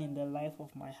done in the life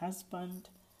of my husband,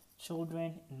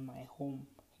 children, and my home.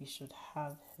 He should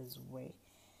have His way.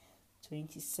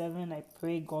 27, I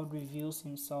pray God reveals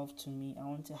Himself to me. I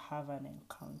want to have an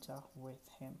encounter with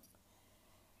Him.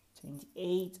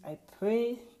 28, I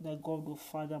pray that God will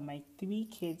father my 3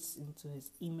 kids into His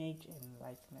image and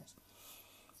likeness.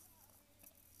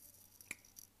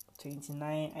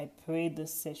 29, I pray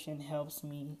this session helps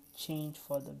me change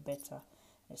for the better,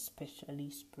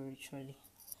 especially spiritually.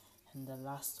 And the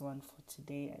last one for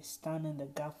today, I stand in the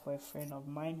gap for a friend of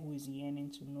mine who is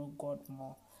yearning to know God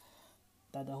more,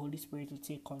 that the Holy Spirit will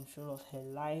take control of her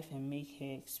life and make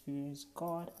her experience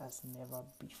God as never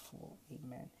before.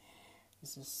 Amen.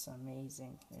 This is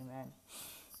amazing. Amen.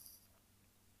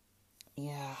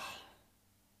 Yeah.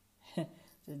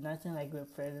 There's nothing like the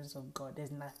presence of God. There's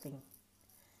nothing.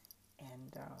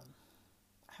 And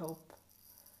I hope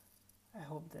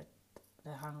that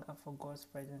the hunger for God's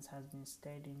presence has been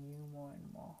stirred in you more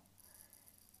and more.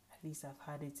 At least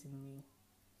I've had it in me.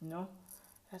 You know,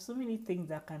 there's so many things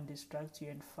that can distract you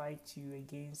and fight you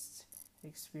against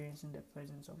experiencing the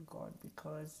presence of God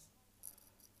because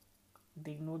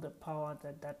they know the power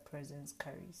that presence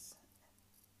carries.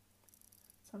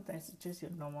 Sometimes it's just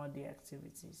your normal day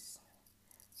activities,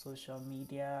 social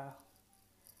media,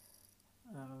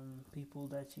 people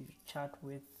that you chat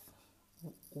with,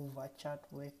 over chat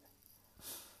with.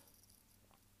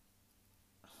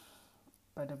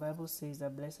 But the Bible says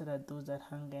that blessed are those that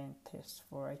hunger and thirst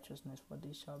for righteousness, for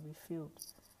they shall be filled.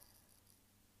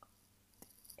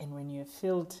 And when you're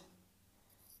filled,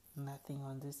 nothing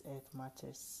on this earth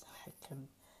matters.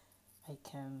 I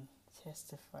can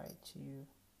testify to you.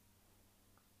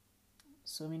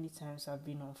 So many times I've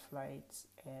been on flights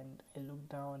and I look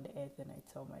down on the earth and I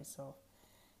tell myself,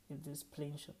 if this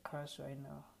plane should crash right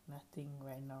now, nothing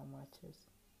right now matters.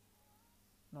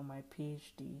 Not my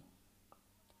PhD,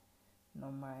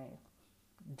 not my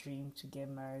dream to get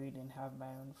married and have my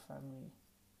own family.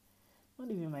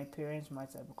 Not even my parents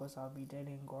matter because I'll be dead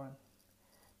and gone.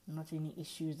 Not any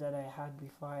issues that I had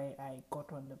before I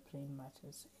got on the plane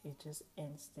matters. It just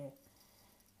ends there.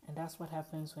 And that's what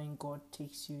happens when God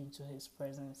takes you into His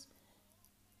presence.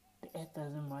 The earth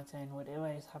doesn't matter, and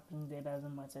whatever is happening there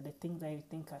doesn't matter. The things that you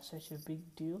think are such a big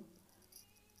deal,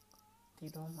 they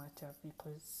don't matter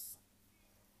because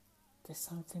there's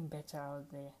something better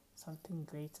out there, something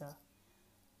greater,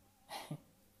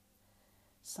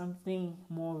 something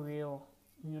more real.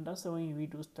 That's why when you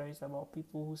read those stories about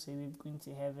people who say we're going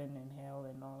to heaven and hell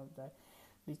and all of that,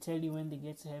 they tell you when they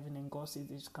get to heaven and God says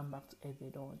they should come back to earth, they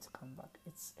don't want to come back.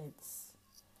 It's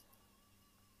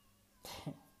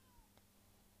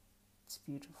it's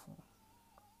beautiful.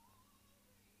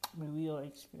 But we all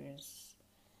experience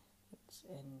it,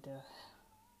 and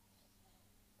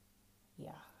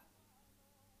yeah.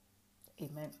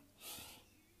 Amen.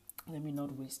 Let me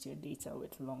not waste your data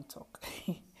with long talk.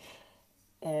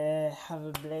 Have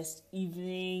a blessed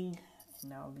evening,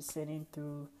 and I'll be sending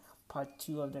through part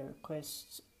 2 of the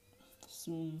requests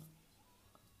soon.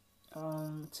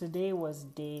 Today was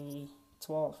day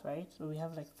 12, right? So we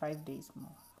have like 5 days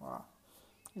more. Wow.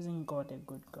 Isn't God a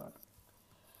good God?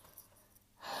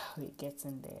 We're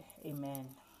getting there.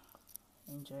 Amen.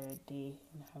 Enjoy your day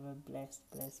and have a blessed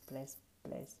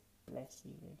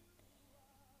evening.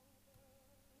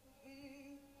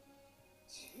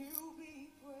 To be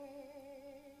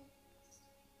praised,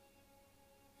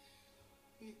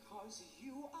 because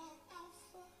you are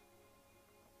Alpha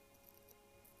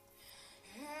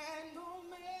and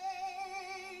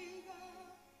Omega.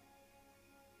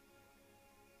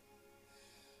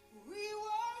 We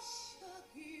worship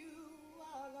you,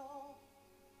 our Lord,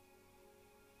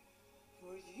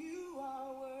 for you are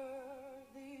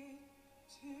worthy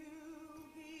to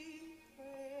be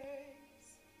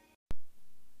praised.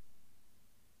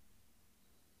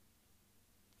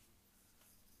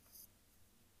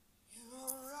 You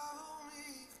unravel me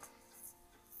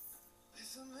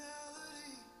with a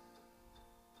melody.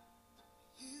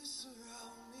 You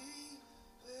surround me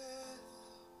with a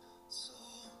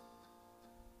song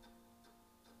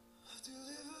of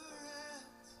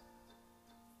deliverance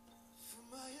from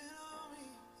my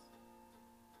enemies,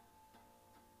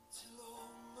 till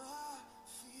all my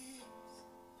fears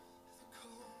have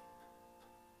cold.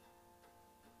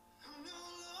 I'm no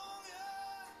longer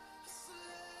a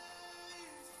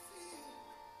slave to fear.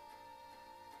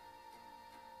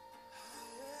 I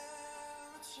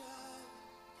am a child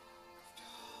of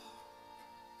God.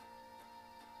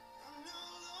 I'm no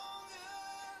longer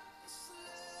a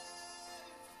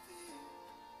slave to fear.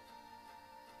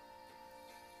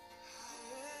 I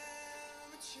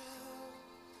am a child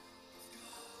of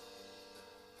God.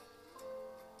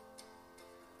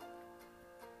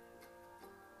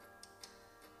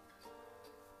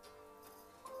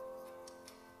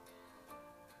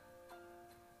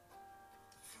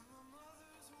 From my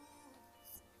mother's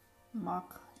womb, Mark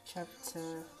chapter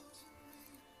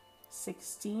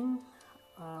 16.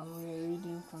 We're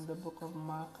reading from the book of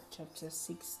Mark chapter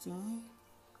 16,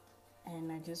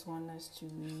 and I just want us to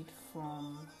read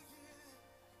from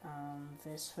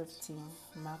verse 15.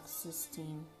 Mark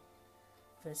 16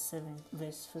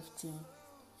 verse 15.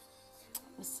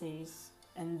 It says,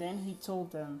 "And then he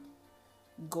told them,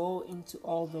 'Go into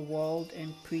all the world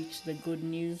and preach the good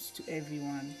news to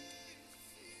everyone.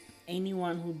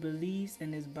 Anyone who believes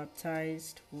and is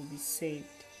baptized will be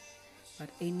saved, but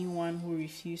anyone who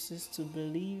refuses to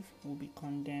believe will be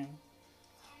condemned.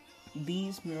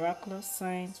 These miraculous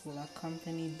signs will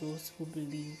accompany those who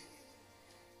believe.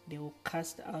 They will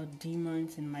cast out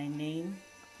demons in my name,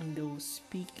 and they will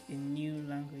speak in new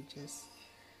languages.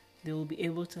 They will be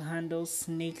able to handle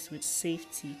snakes with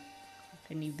safety,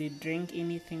 and if they drink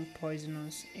anything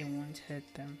poisonous, it won't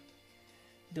hurt them.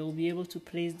 They will be able to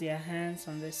place their hands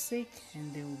on the sick,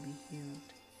 and they will be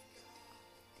healed.'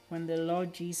 When the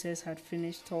Lord Jesus had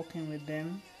finished talking with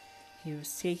them, he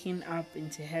was taken up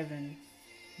into heaven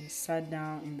and sat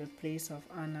down in the place of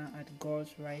honor at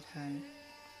God's right hand.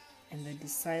 And the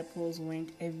disciples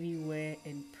went everywhere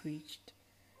and preached,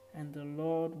 and the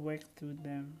Lord worked through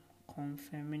them,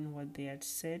 confirming what they had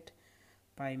said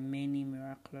by many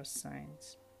miraculous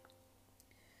signs."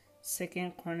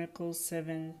 2 Chronicles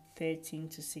 7:13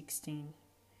 to 16.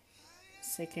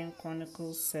 2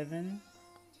 Chronicles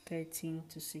 7:13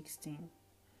 to 16.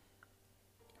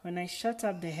 When I shut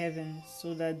up the heavens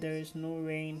so that there is no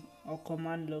rain, or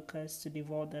command locusts to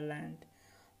devour the land,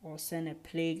 or send a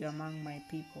plague among my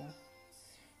people,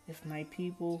 if my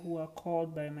people who are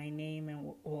called by my name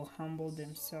and will humble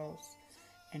themselves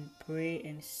and pray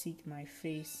and seek my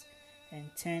face and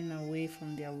turn away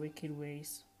from their wicked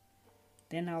ways,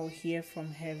 then I will hear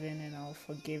from heaven and I will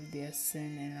forgive their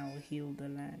sin and I will heal the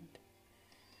land.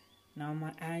 Now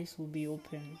my eyes will be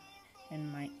open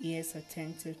and my ears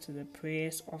attentive to the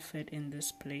prayers offered in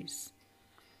this place.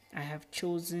 I have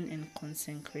chosen and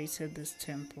consecrated this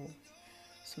temple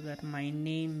so that my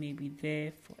name may be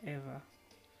there forever.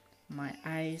 My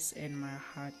eyes and my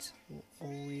heart will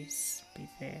always be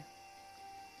there.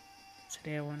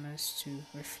 Today I want us to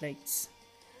reflect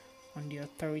on the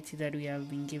authority that we have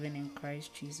been given in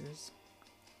Christ Jesus.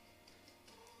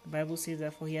 The Bible says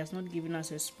that for he has not given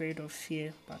us a spirit of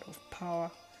fear, but of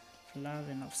power, of love,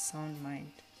 and of sound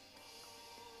mind.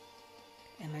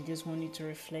 And I just want you to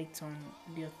reflect on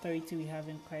the authority we have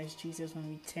in Christ Jesus when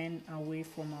we turn away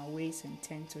from our ways and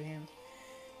turn to him.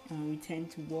 And we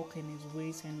tend to walk in his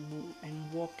ways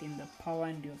and walk in the power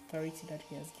and the authority that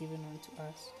he has given unto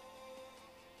us.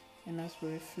 And as we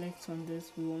reflect on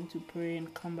this, we want to pray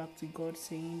and come back to God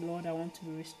saying, Lord, I want to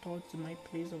be restored to my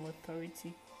place of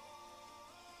authority.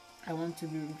 I want to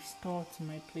be restored to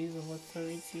my place of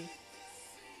authority.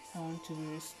 I want to be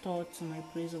restored to my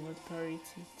place of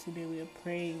authority. Today we are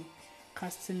praying,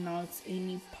 casting out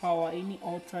any power, any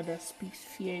altar that speaks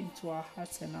fear into our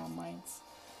hearts and our minds.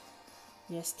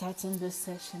 We are starting this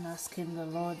session asking the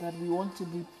Lord that we want to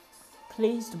be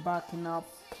placed back in our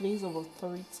place of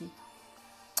authority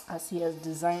as he has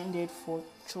designed it for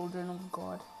children of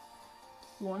God.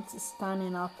 We want to stand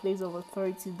in our place of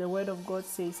authority. The word of God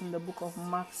says in the book of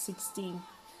Mark 16,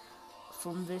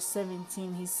 from verse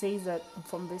 17, he says that,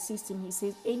 from verse 16, he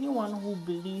says, anyone who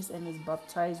believes and is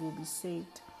baptized will be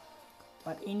saved,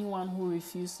 but anyone who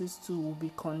refuses to will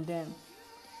be condemned.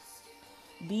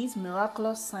 These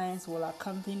miraculous signs will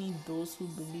accompany those who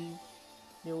believe.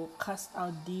 They will cast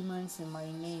out demons in my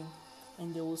name,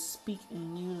 and they will speak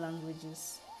in new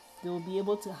languages. They will be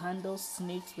able to handle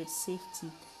snakes with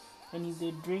safety, and if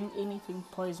they drink anything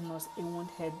poisonous, it won't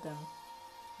hurt them.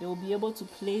 They will be able to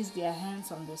place their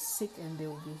hands on the sick and they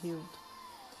will be healed.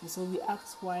 And so we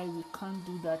ask why we can't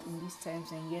do that in these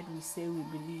times, and yet we say we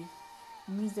believe.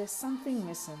 It means there's something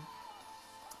missing.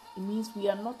 It means we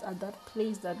are not at that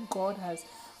place that God has,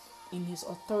 in his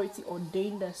authority,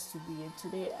 ordained us to be. And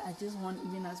today, I just want,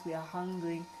 even as we are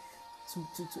hungry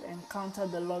to encounter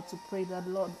the Lord, to pray that,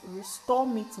 Lord, restore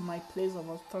me to my place of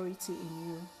authority in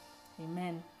you.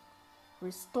 Amen.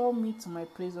 Restore me to my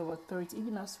place of authority.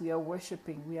 Even as we are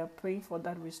worshiping, we are praying for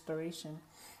that restoration.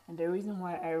 And the reason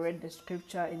why I read the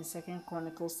scripture in 2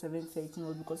 Chronicles 7:13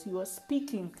 was because he was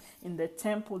speaking in the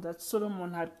temple that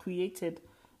Solomon had created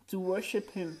to worship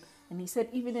him. And he said,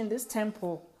 even in this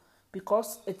temple,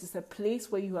 because it is a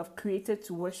place where you have created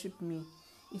to worship me,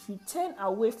 if you turn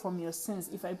away from your sins,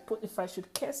 if I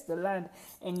should curse the land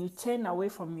and you turn away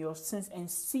from your sins and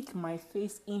seek my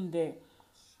face in there,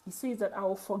 he says that I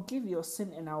will forgive your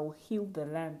sin and I will heal the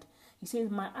land. He says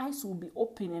my eyes will be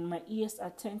open and my ears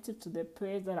attentive to the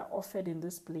prayers that are offered in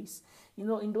this place. You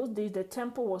know, in those days, the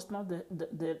temple was not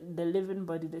the living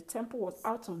body. The temple was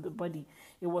out of the body.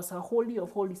 It was a holy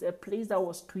of holies, a place that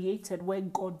was created where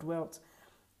God dwelt.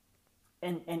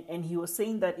 And he was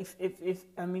saying that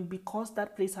because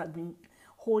that place had been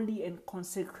holy and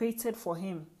consecrated for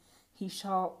him, he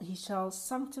shall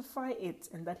sanctify it,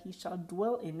 and that he shall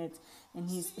dwell in it, and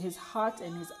his heart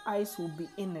and his eyes will be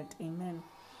in it. Amen.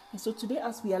 And so today,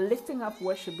 as we are lifting up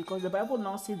worship, because the Bible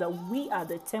now says that we are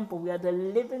the temple, we are the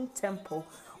living temple.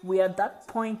 We are that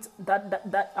point,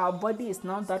 that our body is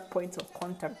now that point of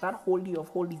contact, that holy of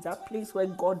holies, that place where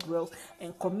God dwells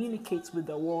and communicates with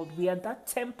the world. We are that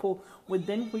temple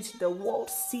within which the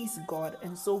world sees God.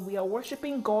 And so we are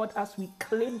worshiping God as we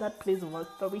claim that place of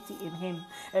authority in him.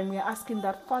 And we are asking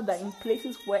that, Father, in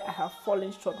places where I have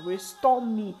fallen short, restore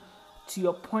me to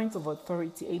your point of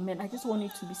authority. Amen. I just want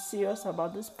you to be serious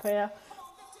about this prayer.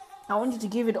 I want you to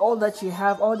give it all that you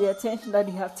have, all the attention that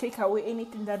you have. Take away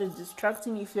anything that is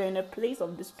distracting. If you're in a place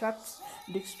of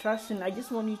distraction, I just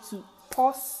want you to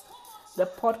pause the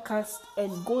podcast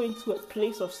and go into a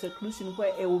place of seclusion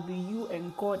where it will be you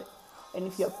and God. And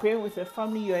if you're praying with your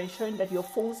family, you're ensuring that your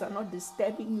phones are not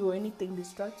disturbing you or anything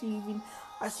distracting you. Even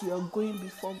as you are going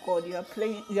before God, you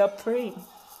are praying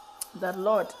that,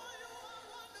 Lord,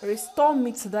 restore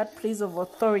me to that place of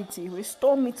authority.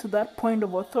 Restore me to that point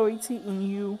of authority in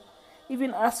you.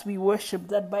 Even as we worship,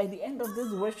 that by the end of this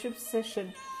worship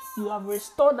session, you have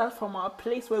restored us from our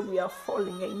place where we are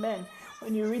falling. Amen.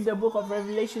 When you read the book of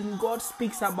Revelation, God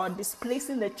speaks about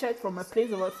displacing the church from a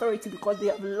place of authority because they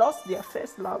have lost their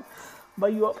first love.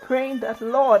 But you are praying that,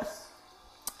 Lord,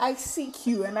 I seek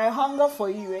you and I hunger for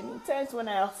you. And in times when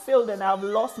I have failed and I have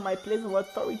lost my place of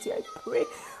authority, I pray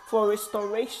for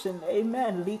restoration.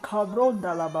 Amen.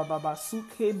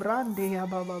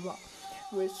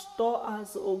 Restore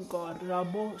us, O God.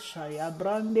 Rabosha ya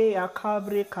brande ya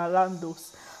kabre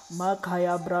kalandos.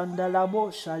 Makaya branda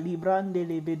labosha librande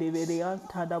lebedebede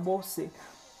anta dabose.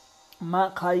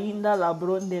 Makainda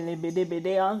labronde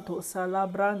lebedebede anto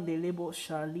salabrande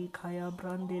lebosha likaya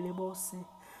brande lebose.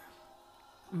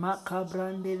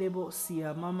 Makabrande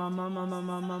lebosia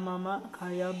mama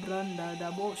kaya branda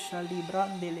dabosha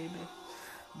librande lebe.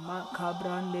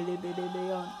 Makabrande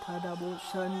lebedebede anta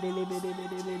dabosha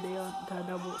lebedebede anta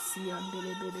dabosia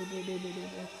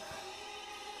lebedebede.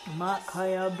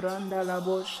 Makaya branda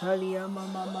labo shalia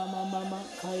mama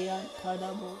kaya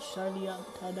tadabo shalia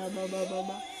tadaba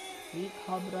baba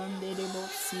ika brande lebo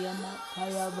sia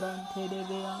makaya brande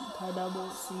lebe tadabo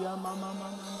sia mama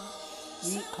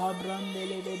ika brande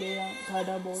lebe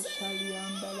tadabo shalia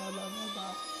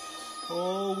baba.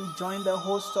 Oh, we join the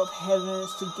host of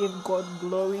heavens to give God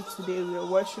glory today. We are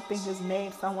worshiping his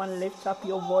name. Someone lift up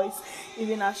your voice.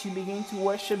 Even as you begin to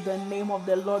worship the name of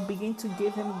the Lord, begin to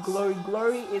give him glory.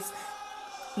 Glory is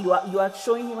you are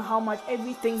showing him how much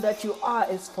everything that you are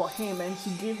is for him, and to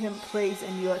give him praise,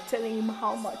 and you are telling him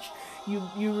how much you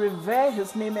revere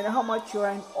his name and how much you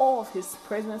are in awe of his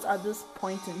presence at this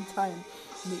point in time.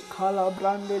 Father,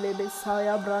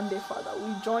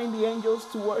 we join the angels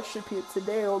to worship you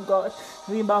today, oh God.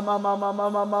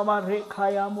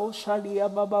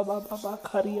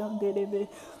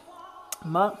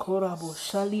 Makorabo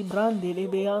shali brande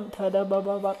lebe antada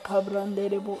baba kabrande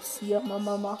lebo sia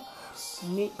mama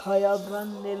nikaya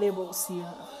brande lebo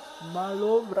sia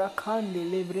malo brakande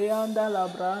lebreanda la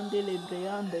brande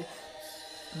lebreande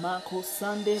mako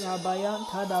sande la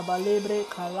bayanta da balebre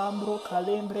calambro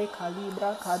calembre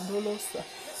calibra cadolosa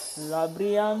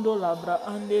labriando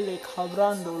labraande le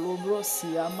cabrando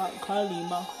lobrosia makali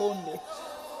makonde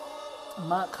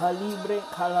Macalibre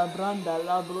calabranda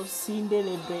labro sinde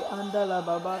lebre anda la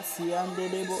baba si ande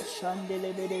lebo shande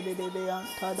lebe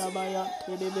antada baya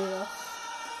telebea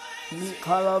mi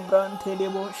calabrante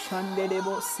lebo shande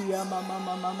lebo sia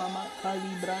mama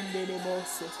calibrande lebo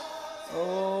se.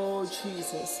 Oh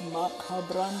Jesus,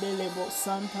 macabrande lebo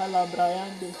santa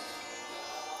labrayande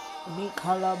mi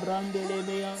calabrande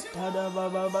lebe antada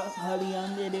baba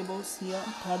caliande lebo sia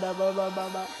tada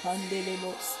baba pande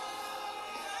lebo.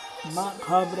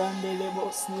 Makabrande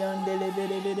lebos nyande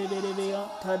lebelebelebelebea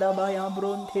tadabaya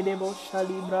bronte lebos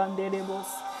shalibrande lebos.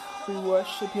 We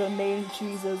worship your name,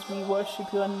 Jesus. We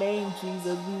worship your name,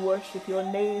 Jesus. We worship your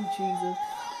name, Jesus.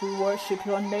 We worship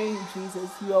your name, Jesus.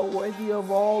 You are worthy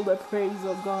of all the praise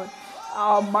of God.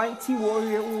 Our mighty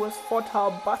warrior who has fought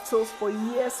our battles for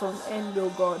years on end, O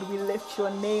God. We lift your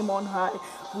name on high.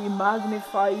 We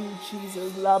magnify you,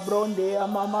 Jesus. La bronde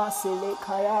amama sele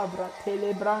kayabra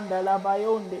telebranda la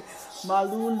bayonde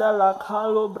malunda la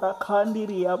calo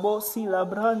bracandiri abosi la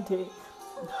brante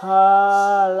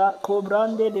ha la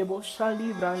cobrande de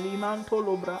boshali limanto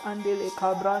lobra andele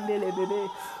cabrande le bebe.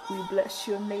 We bless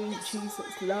your name,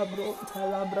 Jesus. La bronta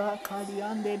la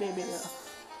bracaliande de bea.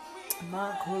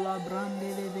 Macola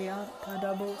brande levea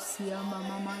cadabo sia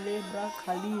mama lebra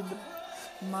calibre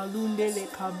malunde le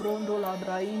cabrondo la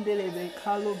brainde le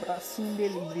becalo brasunde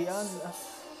librianda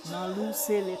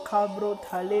maluse le cabro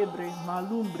talebre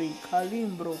malumbri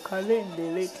calimbro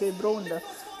calende le quebronda.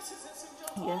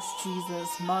 Yes, Jesus.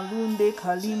 Malunde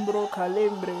calimbro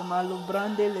calembre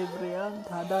malubrande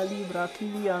lebreanta da libra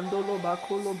kiliandolo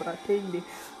bacolo bratende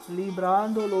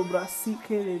librandolo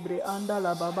brasique lebreanda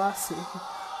la babase.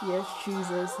 Yes,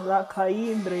 Jesus. La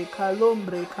caimbre,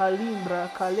 calombre, calimbra,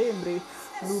 calembre,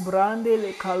 lubrande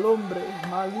le calombre,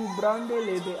 malubrande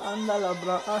le de anda la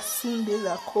bra asunde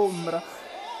la combra.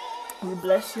 We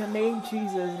bless your name,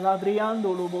 Jesus.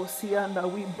 Labriando lobosianda.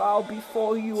 We bow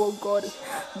before you, O God.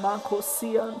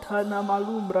 Makosiantana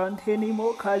malumbranteni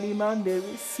kalimande.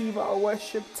 Receive our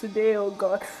worship today, O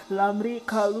God. Lamri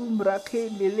kalumbra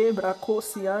kende lebra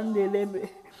kosiande lebe.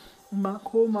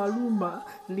 Mako maluma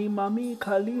limami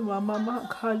kalima mama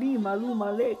kalima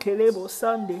luma le kelebo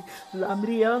sande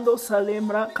lamriando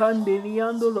salemra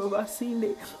candeliando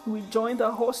lovasinde. We join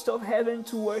the host of heaven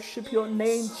to worship your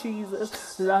name, Jesus.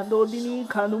 Landodini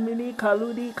kalumini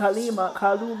kaludi kalima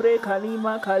kalubre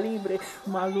kalima calibre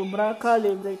malumra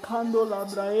calebre cando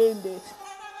labraende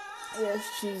Yes,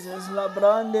 Jesus.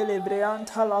 Labrande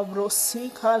lebreanta labrosi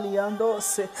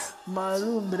caliandose.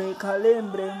 Malumbre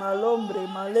calembre malombre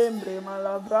malembre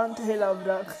malabrante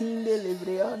labracinde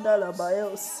lebreanda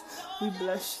labayos. We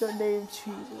bless your name,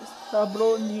 Jesus.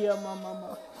 Labrondia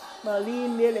mama.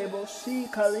 Malinde le bosi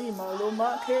kalima lo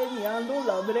make niando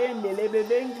la brende le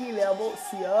bebenki le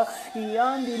abosia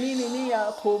iandi nini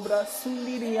ya cobra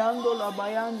sundi niando la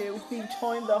bayande. We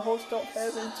join the host of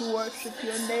heaven to worship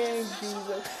your name,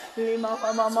 Jesus. Lima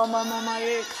mama mama mama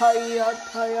e kaya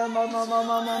kaya mama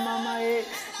mama mama e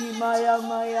imaya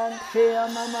maya tea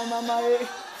mama mama e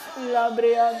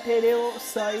Labreante de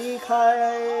osai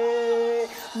kai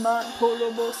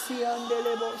mantolo bosi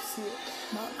andele bosi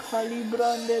makali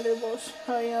brandele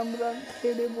bosi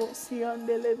ambrante de bosi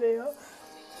andele bea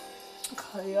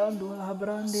kayando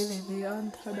labrandele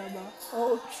beanta daba.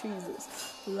 Oh Jesus,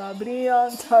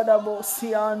 labrianta da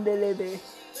bosi andele be.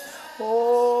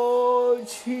 Oh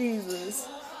Jesus.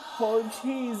 Oh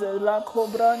Jesus, la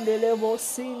cobrande le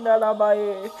bosinda la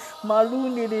bae,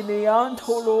 maluni de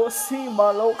neantolo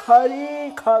simba lo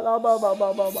kari kalaba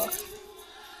baba baba.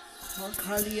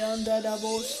 Makalianda da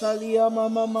bosalia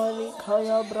mama mali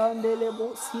kaya brande le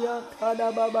bosia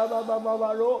kada baba baba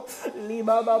baba ro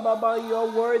liba baba baba.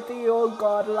 You're worthy, oh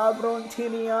God. La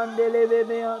brontini ande le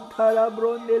bebe anta la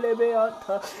bronde le be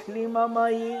anta lima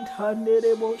mai ande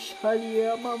le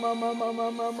bosalia mama mama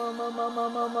mama mama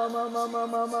mama mama mama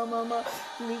mama mama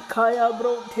likaya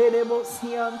bronte le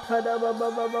bosia anta da baba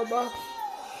baba baba.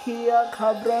 Here,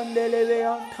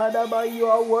 Cabrandele Tadaba, you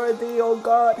are worthy, O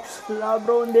God.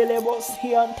 Labrondele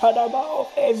Bosian Tadaba,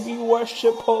 of every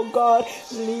worship, O God.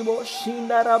 Libo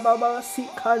Shindarababa,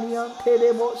 Sikalian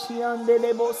Telebosian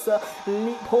Delebosa,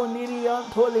 Liponirian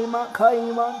Tolima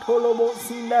Kaiman Tolobo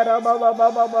Sindarababa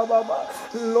Baba Baba,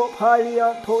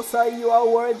 Lopalian Tosa, you are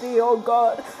worthy, O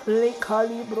God.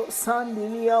 Licalibro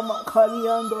Sandilia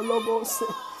Macalian Dolobose.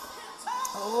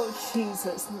 Oh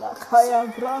Jesus, Nakaya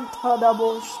Branta da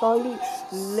Boshali,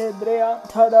 Lebrea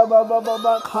Tada Baba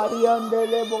Baba Kariande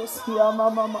Lebosia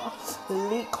Mama,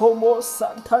 Likomo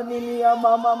Santanilia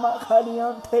Mama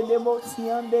Kariante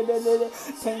Lebosiande.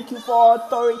 Thank you for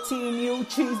authority in you,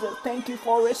 Jesus. Thank you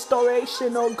for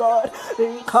restoration, oh God.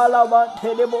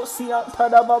 Kalabante Lebosia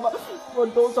Tada Baba. For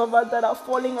those of us that are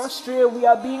falling astray, we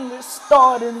are being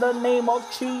restored in the name of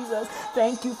Jesus.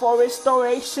 Thank you for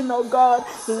restoration, oh God.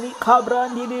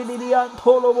 Likabrandi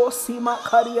tolobo sima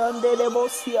kariande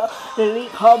lebosia.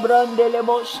 Likabrande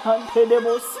leboshante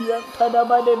lebosia.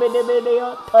 Tadaba de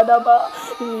bedebedea. Tadaba.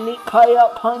 Likaya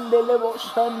pande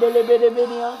leboshande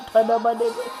lebedebedea. Tadaba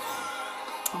de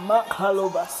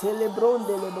Makaloba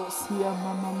celebronde lebosia.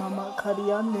 Mama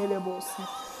kariande lebosia.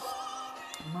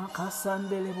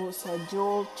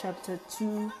 Joel chapter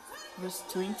 2 verse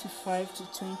 25 to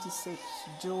 26.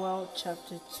 Joel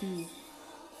chapter 2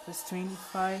 verse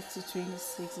 25 to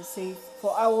 26. It says,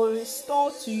 "For I will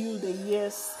restore to you the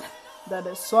years that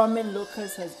the swarming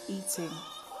locust has eaten,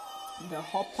 the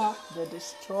hopper, the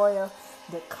destroyer,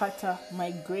 the cutter,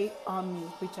 my great army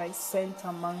which I sent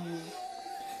among you.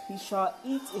 You shall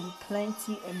eat in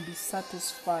plenty and be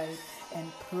satisfied,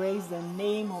 and praise the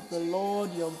name of the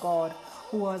Lord your God,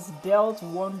 who has dealt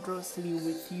wondrously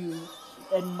with you,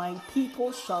 and my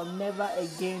people shall never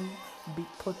again be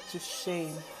put to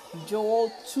shame."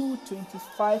 Joel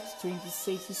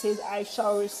 2:25-26. He says, "I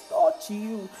shall restore to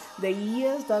you the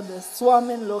years that the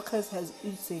swarming locust has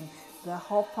eaten, the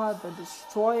hopper, the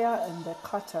destroyer, and the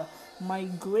cutter, my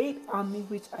great army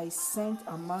which I sent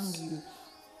among you.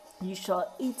 You shall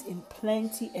eat in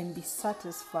plenty and be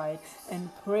satisfied,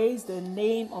 and praise the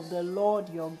name of the Lord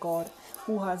your God,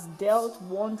 who has dealt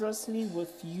wondrously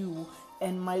with you,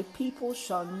 and my people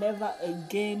shall never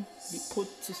again be put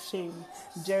to shame."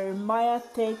 Jeremiah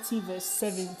 30 verse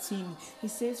 17. He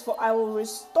says, "For I will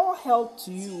restore health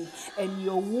to you, and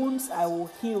your wounds I will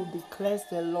heal, declares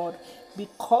the Lord,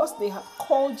 because they have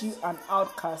called you an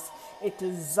outcast. It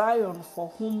is Zion for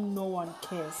whom no one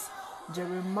cares."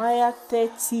 Jeremiah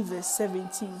 30 verse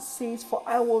 17 says, "For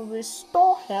I will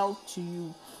restore health to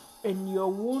you, and your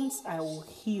wounds I will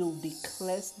heal,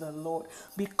 declares the Lord,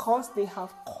 because they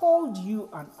have called you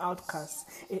an outcast.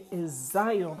 It is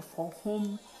Zion for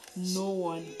whom no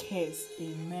one cares."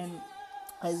 Amen.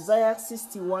 Isaiah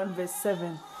 61 verse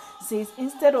 7 says,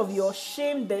 "Instead of your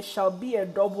shame there shall be a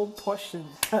double portion.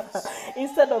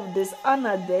 Instead of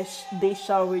dishonor they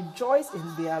shall rejoice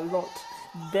in their lot.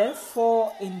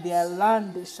 Therefore in their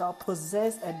land they shall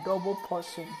possess a double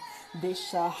portion. They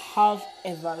shall have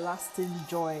everlasting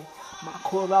joy."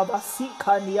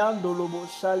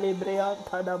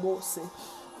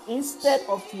 Instead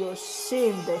of your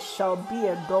shame there shall be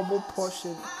a double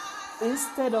portion.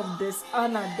 Instead of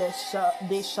dishonor,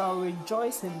 they shall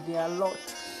rejoice in their lot.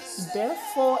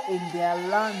 Therefore, in their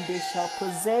land they shall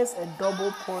possess a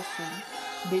double portion.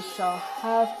 They shall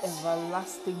have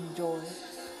everlasting joy.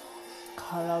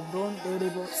 Kalabron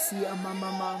derebo siya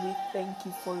mama, we thank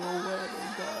you for your word,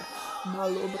 oh God.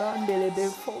 Malobran derebe,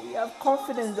 for we have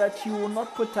confidence that you will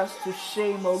not put us to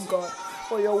shame, oh God.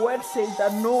 For your word says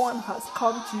that no one has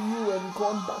come to you and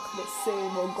gone back the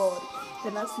same, oh God.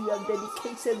 And as we have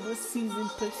dedicated this season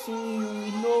pursuing you,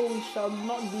 we know we shall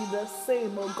not be the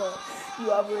same, oh God. You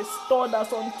have restored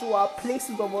us unto our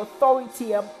places of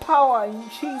authority and power in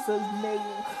Jesus' name.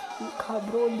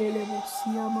 Makala brandele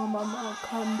bosia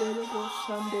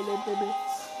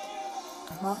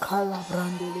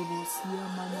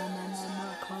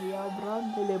manana kaya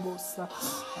brandele bosa.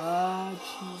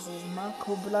 Jesus,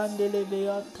 mako brandele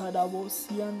beya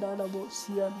tadabosia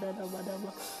ndalabosia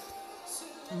ndalabadaba.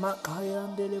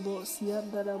 Makayandele bosia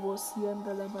ndalabosia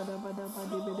ndalabadabadaba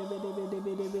de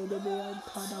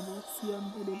tadabosia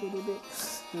ndele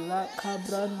la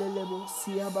kabrandele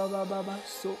bosia baba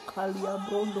so kalia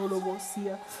brondolo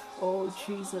bosia. Oh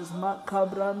Jesus,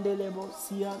 makabrandele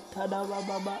bosia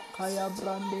tadababa kaya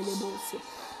brandele bosia.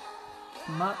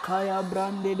 Makaya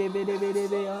brandele bede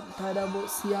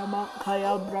tadabosia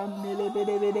makaya brandele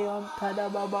bede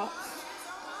tadababa.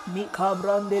 We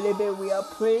are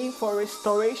praying for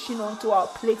restoration unto our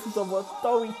places of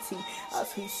authority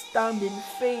as we stand in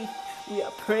faith. We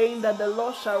are praying that the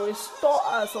Lord shall restore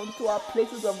us unto our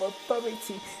places of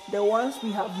authority, the ones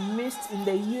we have missed in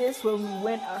the years when we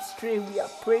went astray. We are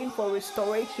praying for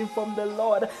restoration from the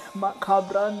Lord.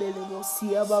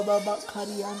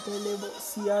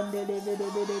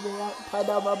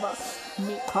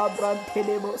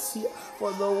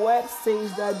 For the word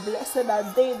says that blessed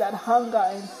are they that hunger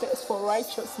and thirst for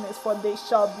righteousness, for they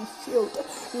shall be filled.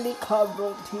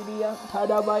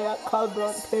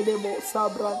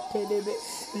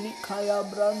 Likaya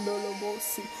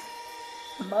brandolobosi.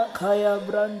 Makaya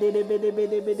brandele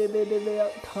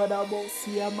bede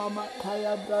tadabosia mama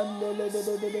kaya brandele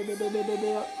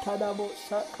bede tadabo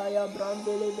shakaya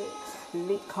brandele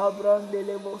lika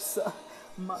brandele bosa.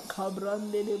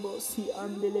 Makabrandele bosi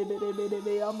andele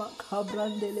bede ya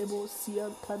makabrandele bosi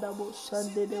tadabo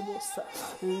shandele bosa.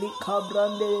 Lika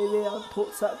brandele ya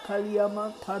tosa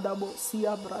kaliyama tadabo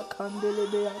sia brakandele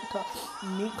beata.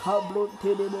 Nika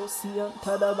brontele bosi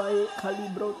tadabaye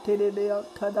kalibro tele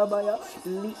tadabaya.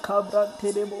 Lika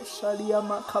brantele boshalia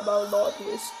makaba. Lord,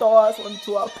 restore us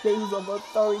unto our place of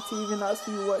authority even as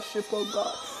we worship, oh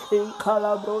God.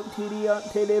 Kalabro tiria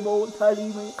telebo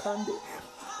talime kande.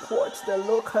 What the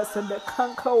locusts and the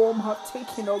cankerworm have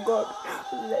taken, oh God,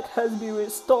 let us be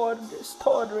restored.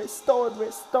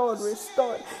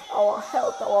 Our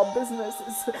health, our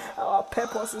businesses, our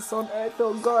purposes on earth,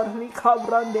 oh God.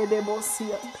 Likabrande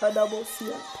debosia,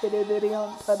 tadabosia,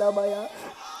 teleberian, tadabaya,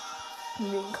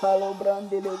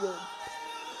 Nikalobrande debo.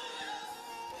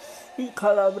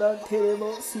 Ikalabran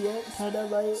telebosia,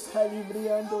 tadabaye,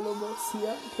 calibrian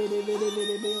dolobosia,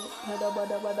 telebede,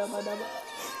 tadabadabadabadaba.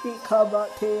 Ikaba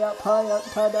tea paya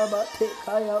tadaba te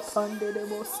kaya pandele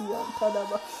bosia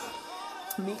tadaba.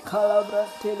 Mikalabra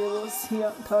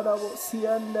telebosia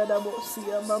tadabosia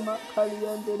ndadabosia mama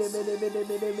kalian bede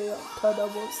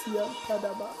tadabosia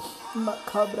tadaba.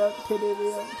 Makabra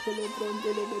telebea telebron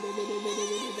bede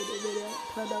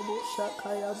tadabo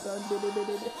shakaya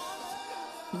brandele.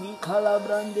 Mikala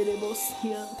brandele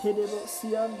bosia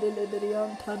telebosia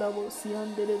deleberian tadabosia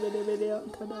delebede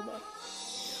tadaba.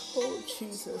 Oh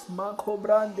Jesus, Mako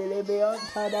brandele bean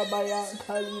tadabaya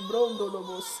kalibrondo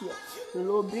lobosia.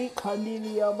 Lobri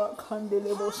kandilia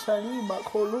makandele boshani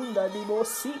makolunda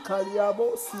libosi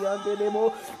kaliabosia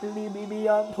delebo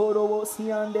libibian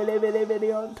torobosia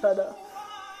delebelebean tada.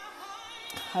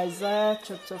 Isaiah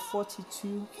chapter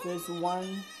 42 verse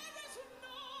 1.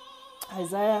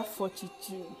 Isaiah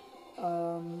 42.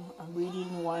 I'm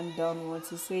reading 1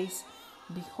 downwards. It says,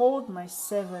 "Behold my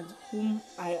servant whom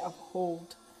I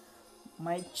uphold,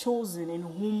 my chosen in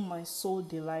whom my soul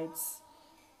delights.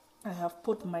 I have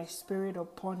put my spirit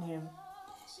upon him.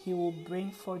 He will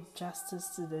bring forth justice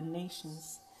to the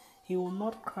nations. He will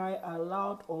not cry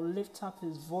aloud or lift up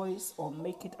his voice or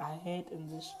make it ahead in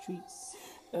the streets.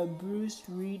 A bruised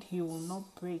reed he will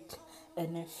not break,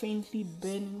 and a faintly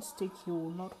burning stick he will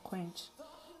not quench.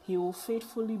 He will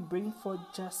faithfully bring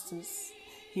forth justice.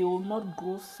 He will not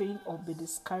grow faint or be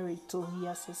discouraged till he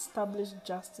has established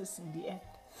justice in the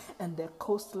earth, and the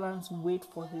coastlands wait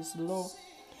for his law.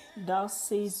 Thus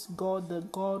says God, the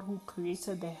God who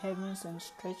created the heavens and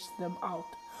stretched them out,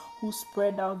 who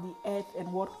spread out the earth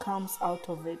and what comes out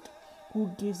of it, who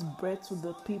gives breath to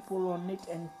the people on it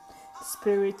and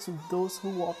Spirit to those who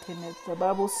walk in it. The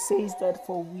Bible says that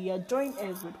for we are joint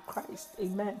heirs with Christ.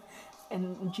 Amen.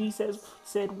 And Jesus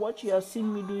said, what you have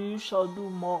seen me do, you shall do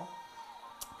more.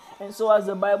 And so as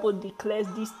the Bible declares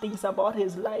these things about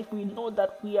his life, we know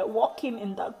that we are walking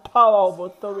in that power of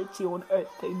authority on earth.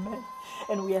 Amen.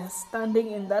 And we are standing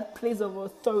in that place of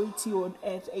authority on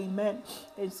earth. Amen.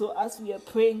 And so as we are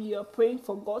praying, you are praying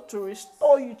for God to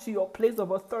restore you to your place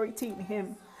of authority in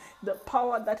him. The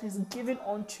power that is given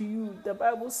unto you. The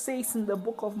Bible says in the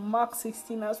book of Mark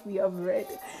 16, as we have read,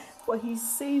 but he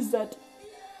says that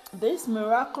these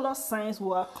miraculous signs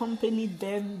will accompany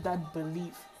them that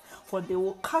believe. For they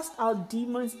will cast out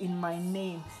demons in my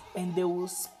name, and they will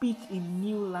speak in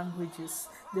new languages.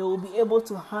 They will be able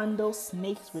to handle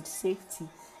snakes with safety,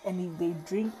 and if they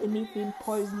drink anything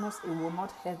poisonous, it will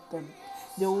not hurt them.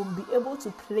 They will be able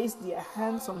to place their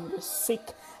hands on the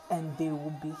sick, and they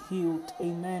will be healed.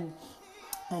 Amen.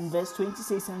 And verse 20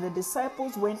 says, and the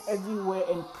disciples went everywhere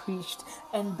and preached,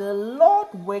 and the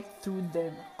Lord worked through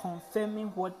them,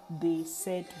 confirming what they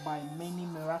said by many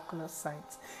miraculous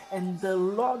signs. And the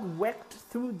Lord worked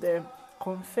through them,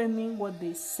 confirming what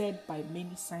they said by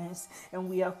many signs. And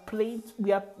we are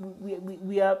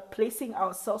placing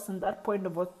ourselves in that point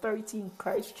of authority in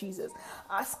Christ Jesus,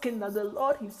 asking that the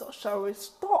Lord himself shall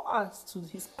restore us to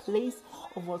his place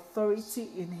of authority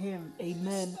in him.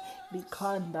 Amen.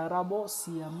 Likanda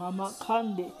rabosia mama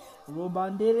kande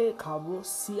robandele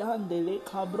kabrosiandele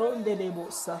kabrondele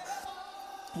bosa.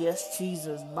 Yes,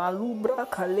 Jesus. Malubra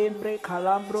calembre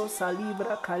calambro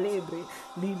salibra calebre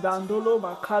libandolo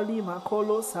macali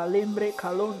macolo salembre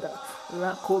calonda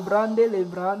la cobrande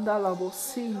lebranda la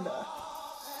bocinda.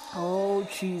 Oh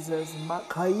Jesus.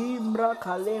 Macaimbra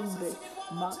calembre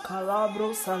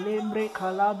macalabro salembre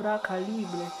calabra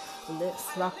calibre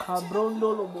les la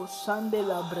cabrondo lo boshande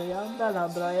la breanda la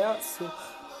brayaso.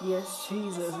 Yes,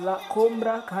 Jesus. La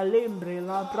combra calembre,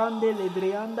 la brande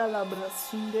lebreanda, la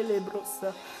brasinde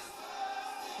lebrosa.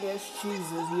 Yes,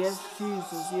 Jesus. Yes,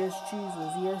 Jesus. Yes,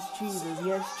 Jesus. Yes, Jesus.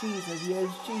 Yes, Jesus. Yes,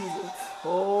 Jesus.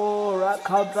 Oh,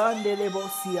 rakabrande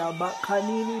lebosia,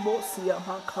 bakanini bosia,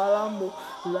 makalambo,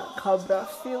 la cabra,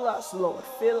 fill us, Lord.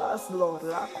 Fill us, Lord.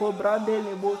 La cobrande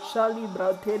lebochali,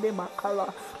 brantele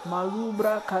makala,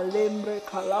 malubra calembre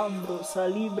calambro,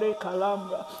 salibre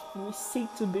calambra. We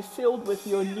seek to be filled with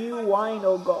your new wine,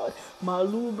 O God.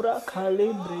 Malubra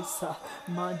calembresa,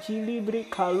 magilibre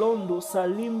calondo,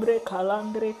 salimbre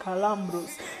calandre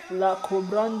calambros, la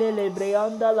cobrande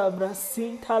lebreanda, la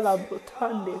brasinta, la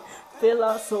brotande. Fill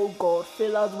us, O God.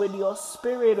 Fill us with your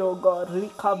spirit, O God.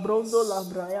 Ricabrondo la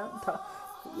brayanta.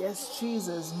 Yes,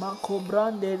 Jesus.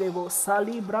 Macobrande levo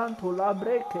salibranto la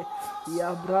breke.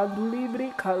 Ya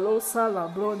brandulibri calosa la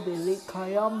bronde le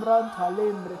cayambranta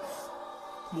lembre.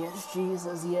 Yes,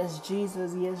 Jesus. Yes,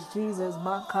 Jesus. Yes, Jesus.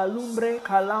 Macalumbre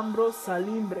calambro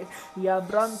salimbre. Ya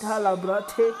branta la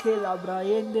brateke la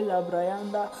brayende la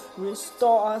brayanda.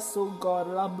 Restore us, O God.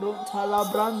 La bronta la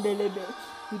brande lebe.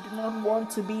 We do not want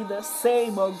to be the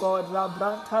same, oh God.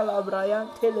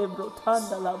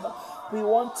 We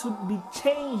want to be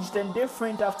changed and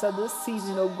different after this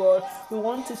season, oh God. We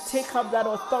want to take up that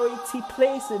authority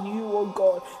place in you, oh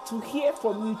God. To hear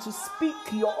from you, to speak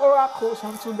your oracles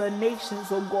unto the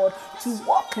nations, oh God. To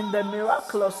walk in the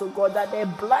miraculous, oh God. That the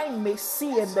blind may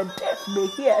see and the deaf may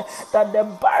hear. That the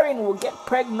barren will get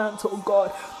pregnant, oh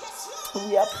God.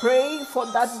 We are praying for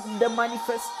that, the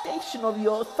manifestation of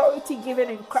your authority given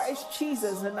in Christ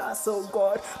Jesus in us, oh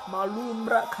God.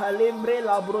 Malumbra, calembre,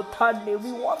 labrotande.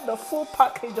 We want the full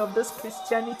package of this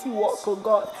Christianity walk, oh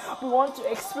God. We want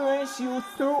to experience you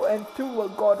through and through, oh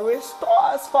God. Restore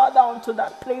us, Father, unto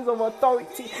that place of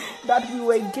authority that we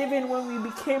were given when we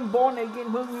became born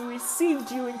again, when we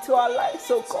received you into our lives,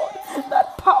 oh God.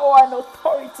 That power and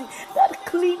authority, that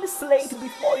clean slate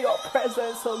before your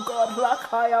presence, oh God.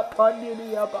 Lakaya pan.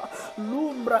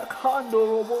 Lumbra kando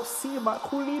robo sima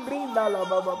kulibrinda la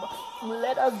baba.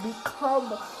 Let us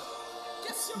become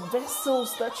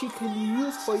vessels that you can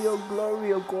use for your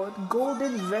glory, O God.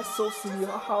 Golden vessels in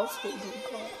your household, O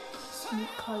God.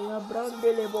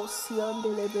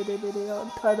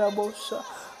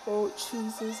 Oh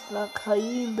Jesus, la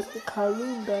kaimbre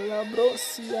kalunda la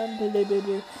brosi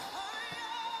andelebebe.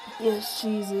 Yes,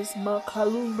 Jesus.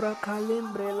 Makalumbra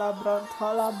kalembre la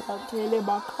brantala brantele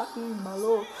bakali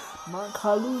malo.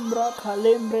 Makalumbra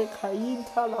kalembre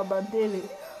kayinta la bandele.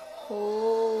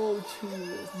 Oh,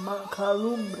 Jesus.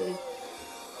 Makalumbre.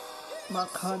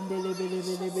 Makandele bele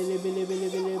bele bele bele bele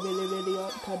bele bele bele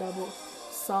antadabo.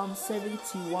 Psalm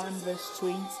 71 verse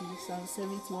 20. Psalm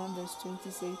 71 verse 20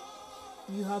 says,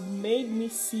 you have made me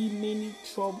see many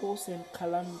troubles and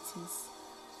calamities.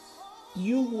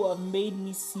 You who have made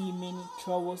me see many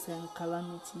troubles and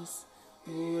calamities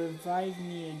will revive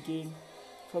me again.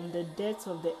 From the depths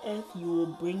of the earth you will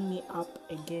bring me up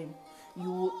again. You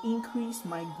will increase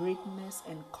my greatness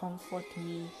and comfort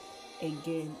me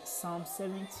again. Psalm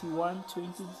 71,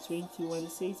 20-21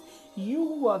 says, You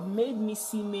who have made me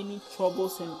see many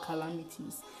troubles and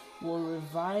calamities will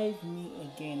revive me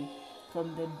again.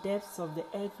 From the depths of the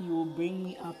earth you will bring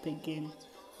me up again.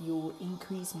 You will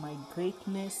increase my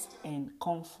greatness and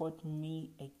comfort me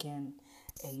again.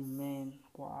 Amen.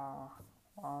 Wow.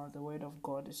 Wow, the word of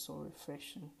God is so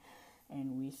refreshing.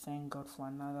 And we thank God for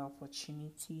another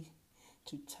opportunity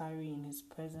to tarry in His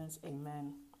presence.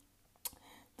 Amen.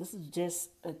 This is just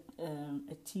a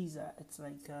teaser. It's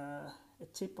like a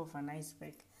tip of an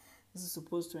iceberg. This is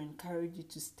supposed to encourage you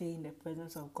to stay in the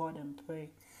presence of God and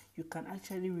pray. You can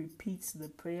actually repeat the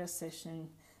prayer session,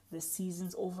 the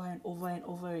seasons over and over and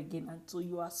over again until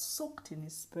you are soaked in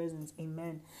His presence.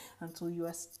 Amen. Until you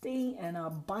are staying and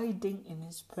abiding in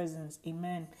His presence.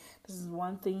 Amen. This is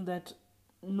one thing that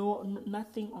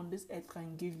nothing on this earth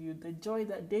can give you. The joy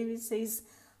that David says,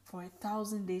 for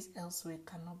 1,000 days elsewhere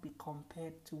cannot be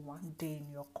compared to one day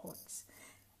in your courts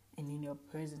and in your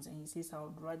presence. And he says, I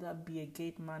would rather be a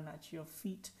gate man at your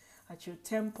feet, at your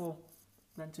temple,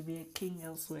 than to be a king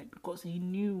elsewhere. Because he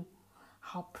knew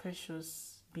how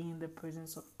precious being in the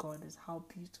presence of God is, how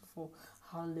beautiful,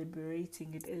 how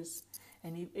liberating it is.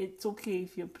 And it's okay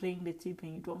if you're playing the tape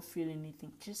and you don't feel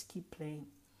anything. Just keep playing.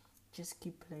 Just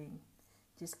keep playing.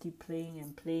 Just keep playing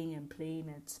and playing and playing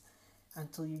it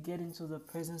until you get into the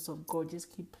presence of God.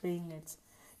 Just keep playing it.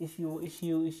 If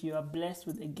you are blessed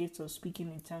with the gift of speaking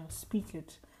in tongues, speak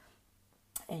it.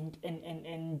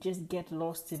 And just get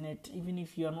lost in it, even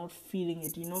if you are not feeling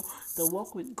it. The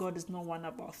walk with God is not one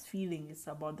about feeling, it's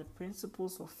about the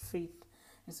principles of faith.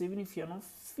 And so even if you're not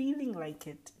feeling like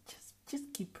it,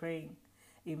 just keep praying.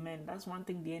 Amen. That's one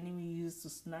thing the enemy uses to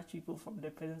snatch people from the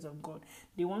presence of God.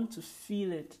 They want to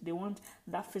feel it. They want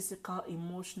that physical,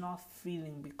 emotional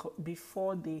feeling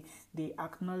before they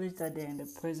acknowledge that they're in the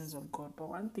presence of God. But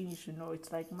one thing you should know,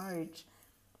 it's like marriage.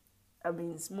 I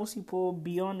mean, most people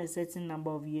beyond a certain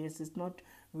number of years, it's not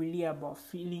really about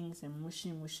feelings and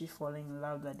mushy falling in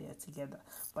love that they are together,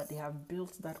 but they have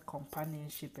built that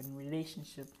companionship and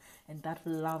relationship and that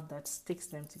love that sticks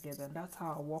them together. And that's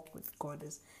how our walk with God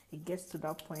is. It gets to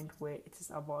that point where it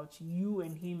is about you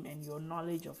and Him and your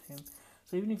knowledge of Him.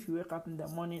 So even if you wake up in the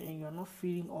morning and you're not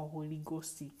feeling all Holy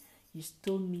Ghosty, you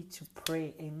still need to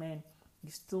pray. Amen. You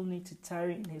still need to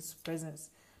tarry in His presence.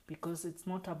 Because it's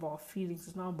not about feelings,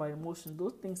 it's not about emotions.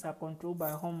 Those things are controlled by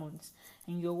hormones,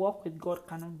 and your walk with God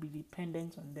cannot be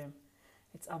dependent on them.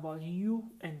 It's about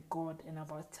you and God and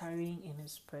about tarrying in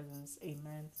His presence.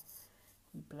 Amen.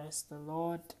 We bless the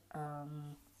Lord.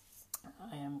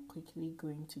 I am quickly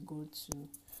going to go to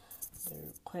the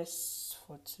requests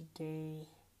for today,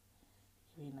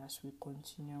 even as we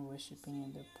continue worshiping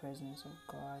in the presence of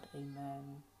God.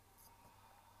 Amen.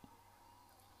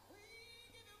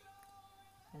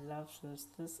 I love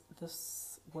this.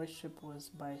 This worship was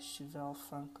by Chevelle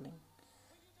Franklin.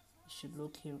 You should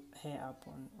look her up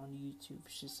on YouTube.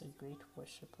 She's a great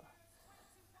worshiper.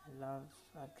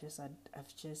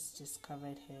 I've just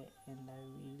discovered her, and I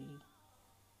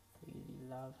really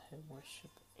love her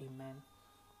worship. Amen.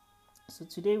 So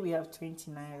today we have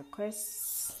 29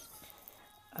 requests.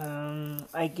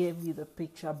 I gave you the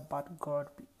picture "but God"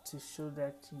 to show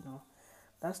that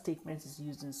that statement is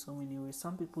used in so many ways.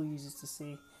 Some people use it to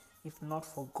say, if not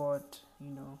for God,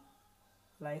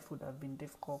 life would have been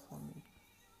difficult for me.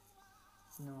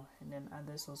 And then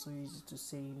others also use it to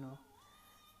say,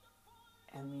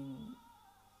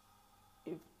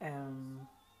 if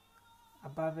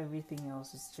above everything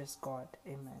else is just God.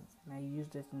 Amen. And I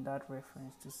used it in that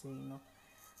reference to say,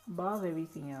 above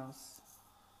everything else,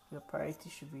 your priority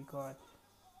should be God.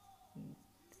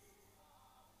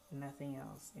 Nothing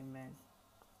else. Amen.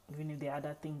 Even if there are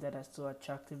other things that are so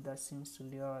attractive that seems to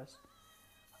lure us,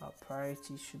 our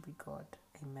priority should be God.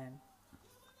 Amen.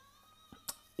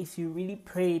 If you really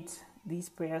prayed these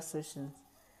prayer sessions,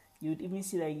 you would even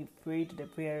see that you prayed the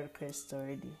prayer request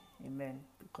already. Amen.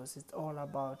 Because it's all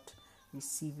about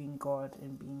receiving God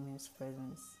and being in His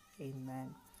presence.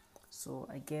 Amen. So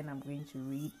again, I'm going to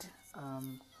read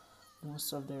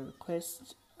most of the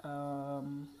requests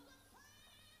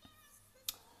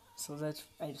so that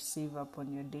I save up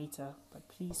on your data. But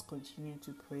please continue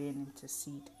to pray and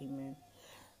intercede. Amen.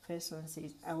 First one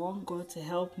says, I want God to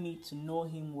help me to know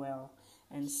Him well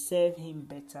and serve Him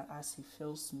better as He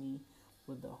fills me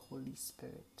with the Holy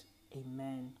Spirit.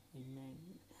 Amen. Amen.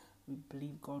 We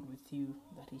believe God with you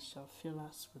that He shall fill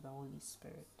us with the Holy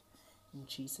Spirit. In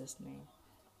Jesus' name.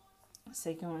 The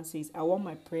second one says, I want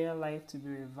my prayer life to be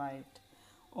revived.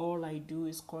 All I do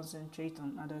is concentrate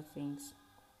on other things.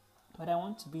 But I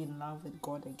want to be in love with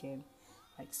God again,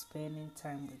 like spending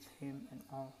time with Him and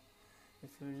all. If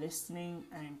you're listening,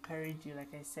 I encourage you,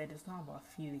 like I said, it's not about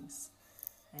feelings.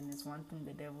 And it's one thing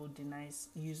the devil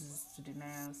uses to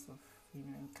deny us of,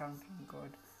 encountering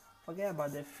God. Forget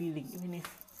about the feeling.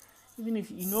 Even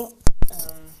if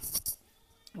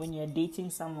when you're dating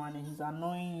someone and he's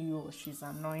annoying you or she's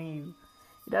annoying you,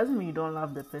 it doesn't mean you don't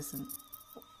love the person,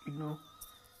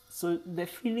 So the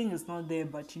feeling is not there,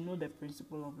 but the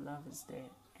principle of love is there.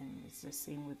 And it's the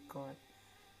same with God.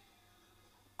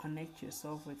 Connect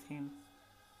yourself with Him.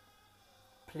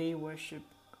 Play worship,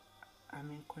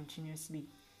 continuously.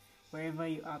 Wherever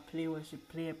you are, play worship,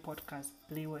 play a podcast,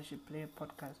 play worship, play a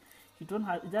podcast. It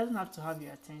doesn't have to have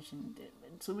your attention.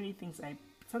 So many things.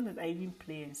 Sometimes I even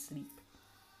play and sleep.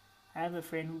 I have a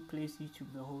friend who plays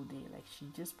YouTube the whole day. Like, she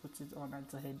just puts it on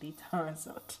until her data runs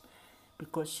out.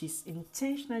 Because she's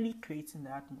intentionally creating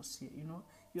the atmosphere.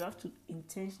 You have to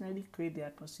intentionally create the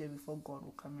atmosphere before God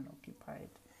will come and occupy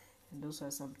it. And those are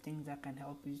some things that can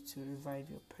help you to revive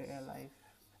your prayer life.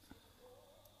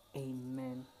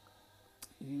 Amen.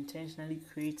 You intentionally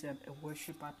create a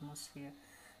worship atmosphere.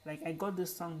 Like, I got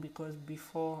this song because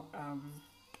before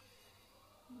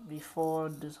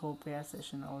this whole prayer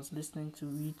session, I was listening to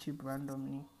YouTube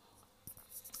randomly,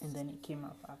 and then it came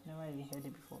up. I've never even heard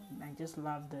it before, and I just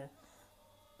love the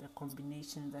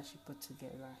combinations that she put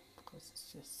together because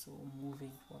it's just so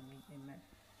moving for me.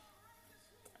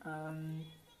 Amen.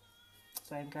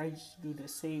 So I encourage you to do the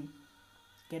same.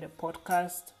 Get a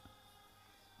podcast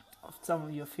of some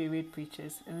of your favorite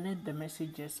preachers and let the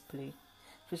messages play.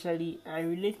 Especially, I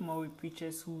relate more with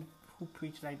preachers who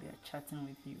preach like they're chatting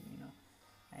with you.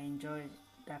 I enjoy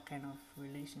that kind of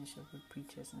relationship with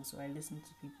preachers, and so I listen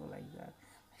to people like that,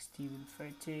 like Stephen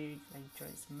Furtick, like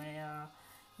Joyce Meyer.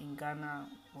 In Ghana,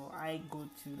 or I go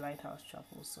to Lighthouse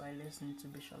Chapel, so I listen to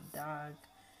Bishop Dag,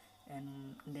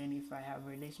 and then if I have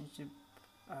relationship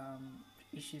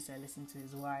issues, I listen to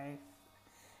his wife.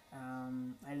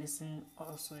 I listen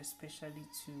also especially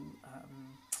to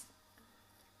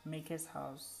Maker's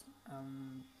House,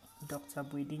 Dr.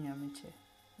 Boedi Nyamiche.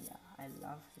 Yeah, I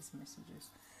love his messages,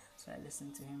 so I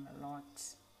listen to him a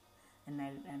lot, and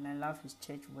I love his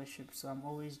church worship, so I'm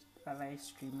always live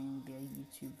streaming their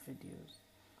YouTube videos.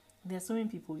 There are so many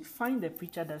people. Find the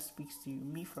preacher that speaks to you.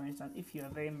 Me, for instance, if you are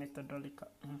very methodological,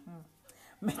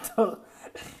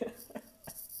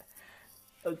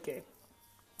 okay,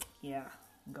 yeah.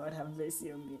 God have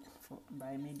mercy on me, but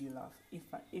I made you laugh.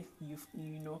 If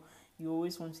you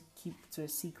always want to keep to a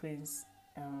sequence,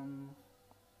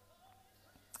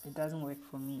 it doesn't work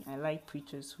for me. I like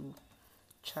preachers who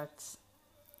chat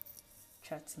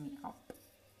me up.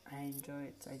 I enjoy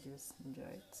it. I just enjoy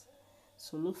it.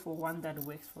 So look for one that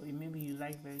works for you. Maybe you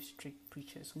like very strict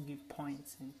preachers who give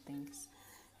points and things,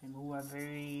 and who are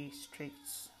very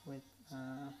strict with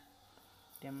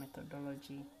their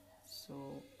methodology.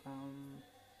 So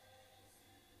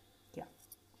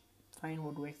find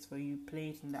what works for you. Play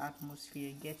it in the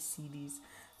atmosphere. Get CDs.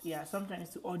 Yeah,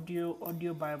 sometimes the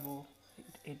audio Bible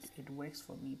it works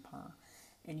for me,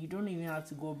 and you don't even have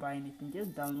to go buy anything.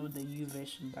 Just download the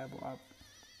YouVersion Bible app.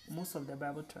 Most of the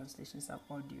Bible translations are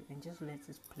audio, and just let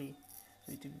it play.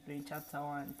 So it will be playing chapter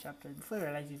 1, chapter. Before you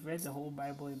realize you've read the whole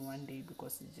Bible in one day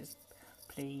because it's just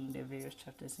playing the various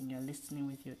chapters and you're listening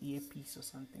with your earpiece or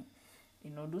something.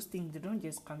 Those things, they don't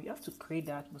just come. You have to create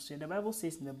the atmosphere. The Bible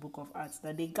says in the book of Acts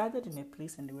that they gathered in a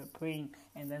place and they were praying,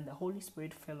 and then the Holy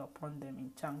Spirit fell upon them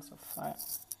in tongues of fire.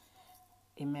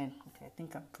 Amen. Okay, I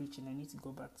think I'm preaching. I need to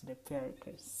go back to the prayer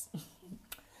requests.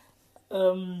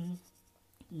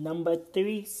 Number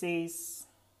 3 says,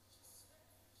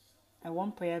 I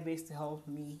want prayer base to help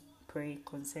me pray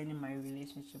concerning my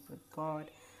relationship with God.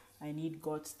 I need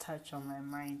God's touch on my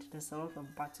mind. There's a lot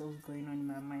of battles going on in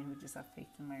my mind which is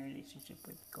affecting my relationship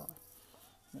with God.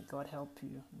 May God help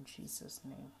you in Jesus'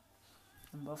 name.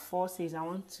 Number 4 says, I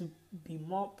want to be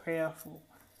more prayerful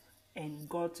and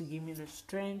God to give me the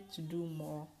strength to do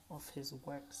more of His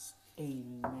works.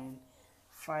 Amen.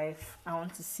 5, I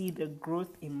want to see the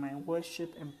growth in my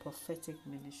worship and prophetic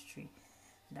ministry,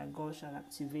 that God shall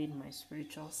activate my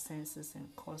spiritual senses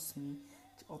and cause me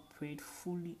to operate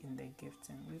fully in the gift.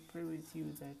 And we pray with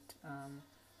you that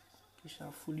you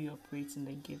shall fully operate in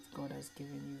the gift God has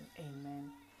given you. Amen.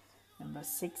 Number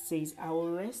 6 says, I will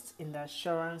rest in the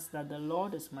assurance that the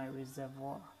Lord is my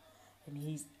reservoir, and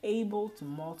He is able to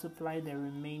multiply the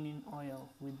remaining oil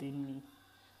within me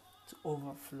to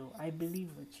overflow. I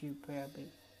believe with you, prayer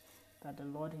babe, that the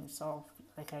Lord Himself,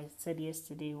 like I said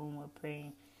yesterday when we were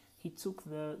praying, He took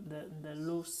the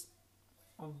loaves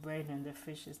of bread and the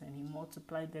fishes, and he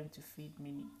multiplied them to feed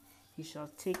many. He shall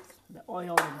take the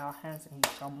oil in our hands and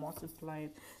he shall multiply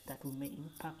it, that we may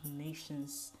impact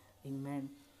nations. Amen.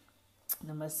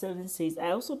 Number 7 says,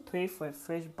 I also pray for a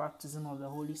fresh baptism of the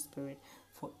Holy Spirit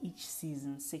for each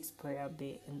season, 6 prayer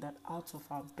day, and that out of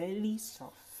our bellies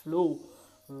shall flow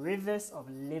rivers of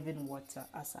living water,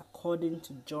 as according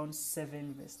to John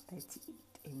 7 verse 38.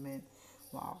 Amen.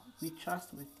 Wow. We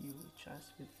trust with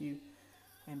you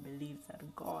and believe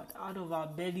that God, out of our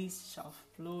bellies shall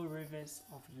flow rivers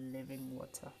of living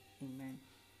water. Amen.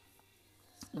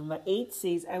 Number 8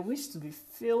 says, I wish to be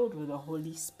filled with the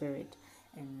Holy Spirit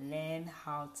and learn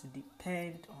how to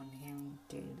depend on him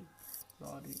daily.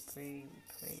 Lord, we pray.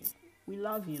 We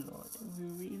love you, Lord,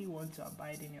 and we really want to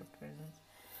abide in your presence.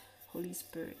 Holy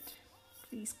Spirit,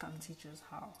 please come teach us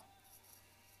how.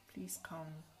 Please come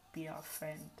be our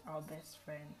friend, our best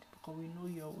friend, because we know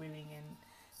you're willing and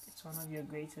it's one of your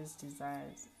greatest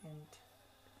desires. And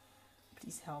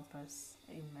please help us.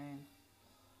 Amen.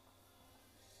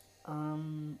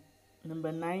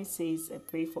 Number 9 says, I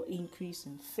pray for increase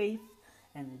in faith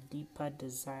and a deeper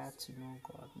desire to know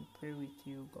God. We pray with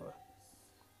you, God.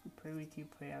 We pray with you,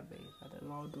 prayer babe, that the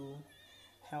Lord will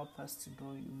help us to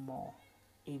know you more.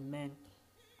 Amen.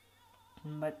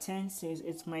 Number 10 says,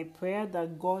 it's my prayer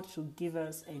that God should give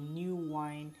us a new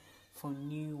wine for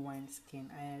new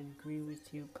wineskin. I agree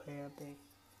with you, prayer babe.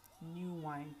 New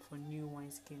wine for new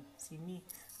wineskin. See me,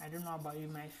 I don't know about you,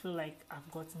 but I feel like I've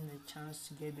gotten the chance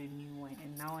to get the new wine,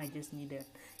 and now I just need an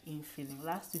infilling.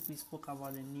 Last week we spoke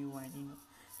about the new wine,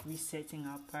 resetting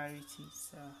our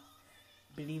priorities,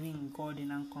 believing in God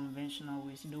in unconventional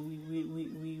ways.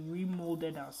 We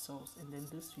remolded ourselves, and then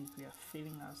this week we are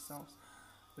filling ourselves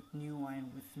with new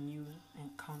wine, with new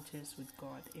encounters with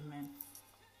God. Amen.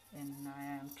 And I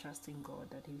am trusting God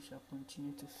that he shall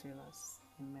continue to fill us.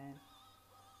 Amen.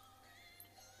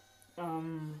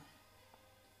 I'm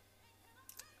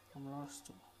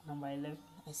lost. Number 11,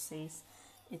 it says,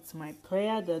 it's my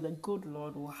prayer that the good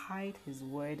Lord will hide his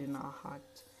word in our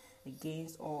heart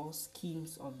against all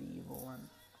schemes of the evil one.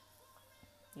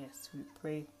 Yes, we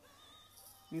pray.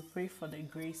 We pray for the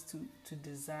grace to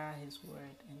desire his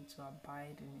word and to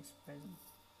abide in his presence.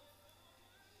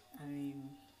 I mean,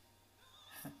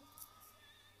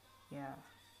 yeah.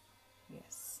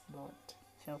 Yes, Lord,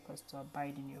 help us to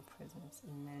abide in your presence.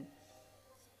 Amen.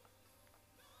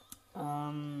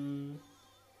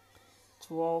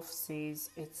 12 says,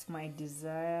 it's my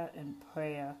desire and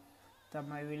prayer that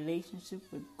my relationship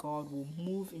with God will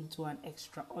move into an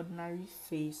extraordinary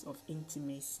phase of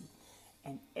intimacy,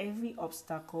 and every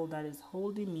obstacle that is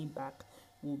holding me back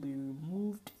will be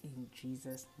removed in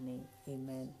Jesus' name.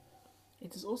 Amen.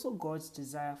 It is also God's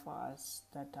desire for us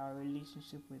that our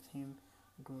relationship with him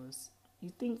grows.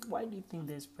 Why do you think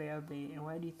there's prayer there, and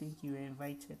why do you think you were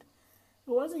invited?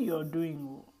 It wasn't your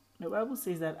doing. The Bible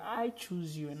says that I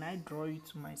choose you and I draw you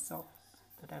to myself,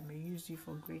 that I may use you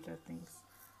for greater things.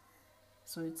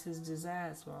 So it's his desire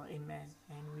as well. Amen.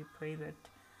 And we pray that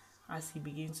as he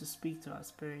begins to speak to our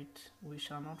spirit, we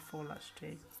shall not fall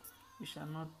astray. We shall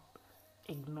not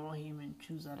ignore him and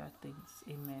choose other things.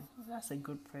 Amen. That's a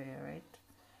good prayer, right?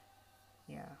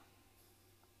 Yeah.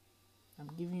 I'm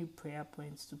giving you prayer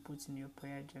points to put in your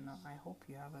prayer journal. I hope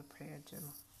you have a prayer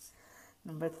journal.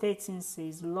 Number 13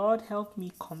 says, Lord, help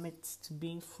me commit to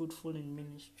being fruitful in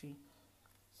ministry.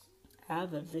 I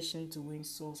have a vision to win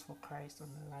souls for Christ on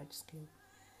a large scale.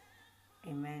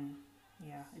 Amen.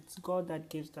 Yeah, it's God that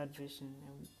gives that vision,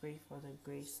 and we pray for the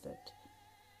grace that...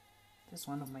 That's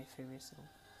one of my favorite songs.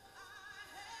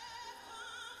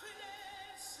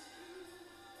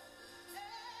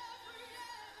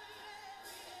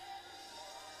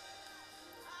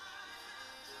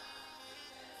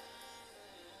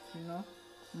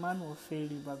 Man will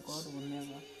fail you, but God will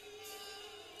never.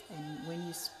 And when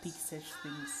you speak such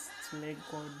things to let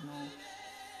God know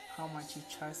how much you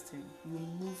trust him, you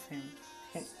move him.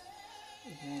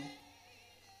 Amen.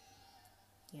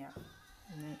 Yeah.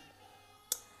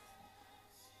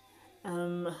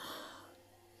 Amen.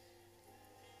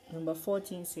 Number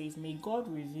 14 says, may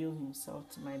God reveal himself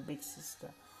to my big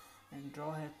sister and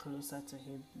draw her closer to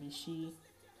him. May she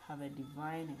have a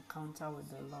divine encounter with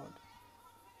the Lord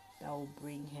that will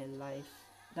bring her life,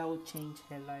 that will change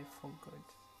her life for good.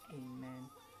 Amen.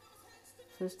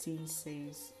 15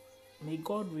 says, may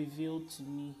God reveal to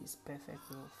me his perfect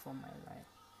will for my life.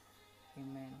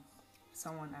 Amen.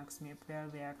 Someone asked me, a prayer,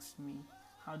 they asked me,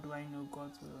 how do I know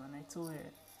God's will? And I told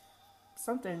her,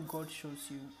 sometimes God shows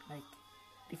you, like,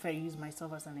 if I use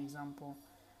myself as an example,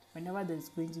 whenever there's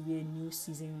going to be a new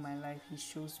season in my life, he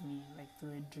shows me, like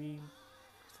through a dream,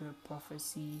 through a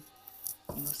prophecy,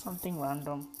 something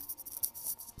random.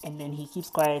 and then he keeps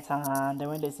quiet, and then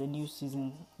when there's a new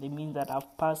season, it means that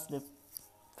I've passed the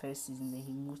first season, then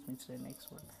he moves me to the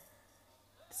next one.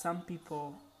 Some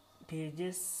people, they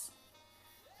just,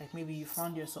 like, maybe you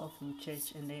found yourself in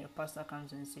church and then your pastor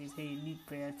comes and says, hey, you need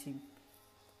prayer team,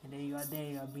 and then you are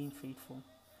there, you are being faithful.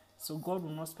 So God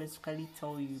will not specifically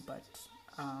tell you, but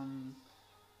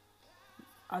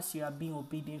as you are being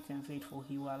obedient and faithful,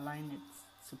 he will align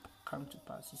it to come to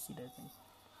pass. You see that thing?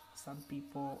 Some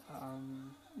people,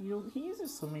 he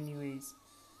uses so many ways.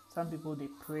 Some people, they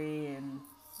pray and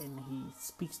he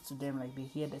speaks to them, like they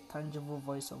hear the tangible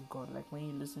voice of God. Like when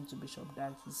you listen to Bishop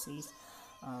Dag, he says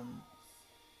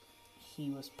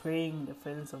he was praying in the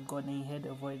presence of God and he heard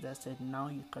a voice that said, now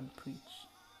you can preach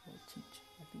or teach.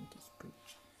 I think it's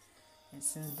preach. And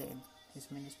since then,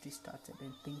 his ministry started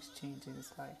and things changed in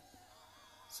his life.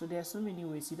 So there are so many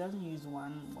ways. He doesn't use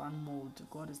one mode.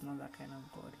 God is not that kind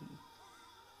of God.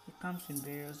 He comes in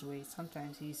various ways.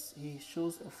 Sometimes he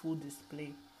shows a full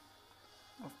display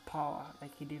of power,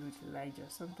 like he did with Elijah.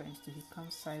 Sometimes too, he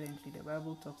comes silently. The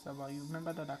Bible talks about, you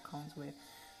remember that account where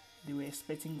they were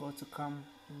expecting God to come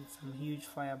in some huge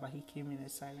fire, but he came in a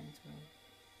silent way.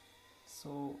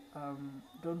 So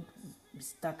don't be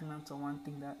stagnant on one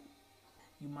thing, that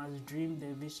you must dream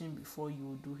the vision before you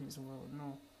will do his will.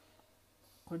 No.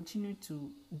 Continue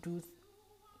to do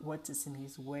what is in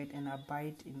his word and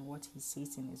abide in what he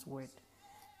says in his word.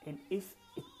 And if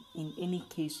in any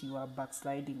case you are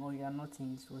backsliding or you are not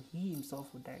in his will, he himself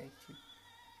will direct you.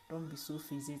 Don't be so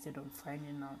fixated on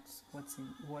finding out what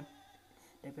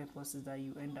the purpose is, that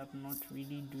you end up not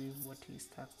really doing what he's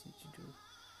tasked you to do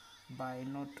by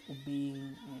not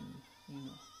obeying. And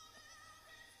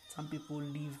some people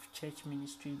leave church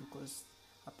ministry because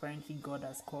apparently God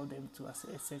has called them to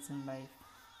a certain life,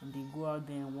 and they go out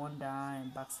there and wander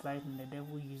and backslide, and the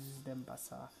devil uses them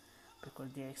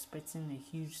because they're expecting a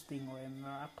huge thing or a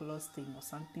miraculous thing or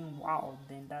something. Wow,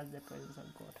 then that's the presence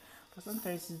of God. But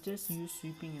sometimes it's just you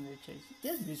sweeping in the church.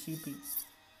 Just be sweeping.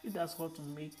 If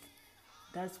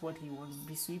that's what he wants,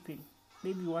 be sweeping.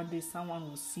 Maybe one day someone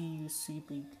will see you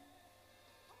sweeping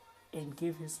and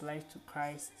give his life to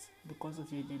Christ because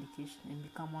of your dedication and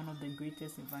become one of the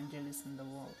greatest evangelists in the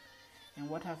world. And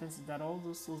what happens is that all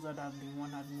those souls that have been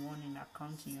won in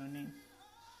account in your name.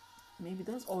 Maybe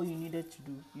that's all you needed to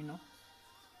do, Okay.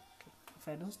 If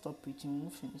I don't stop preaching, we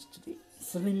won't finish today.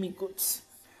 So let me go.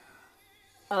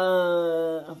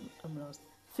 I'm lost.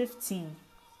 15.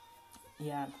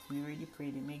 Yeah, we already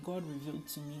prayed it. May God reveal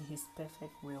to me his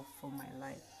perfect will for my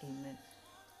life. Amen.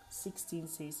 16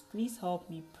 says, please help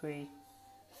me pray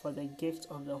for the gift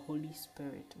of the Holy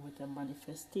Spirit with a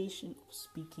manifestation of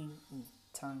speaking in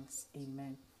tongues.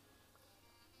 Amen.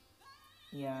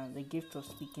 Yeah, the gift of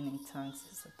speaking in tongues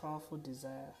is a powerful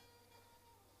desire.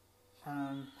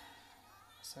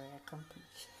 Sorry, I can't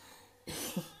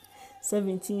preach.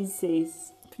 17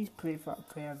 says, please pray for our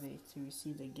prayer day to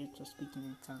receive the gift of speaking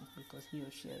in tongues because he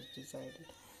or she has desired it.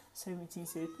 17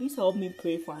 says, please help me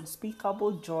pray for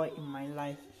unspeakable joy in my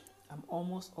life. I'm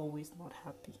almost always not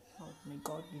happy. Lord, may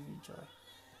God give you joy.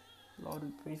 Lord, we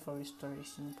pray for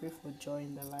restoration. We pray for joy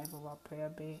in the life of our prayer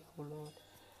bay, oh Lord.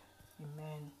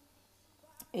 Amen.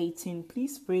 18.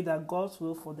 Please pray that God's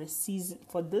will for this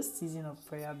season of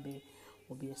prayer bay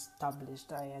will be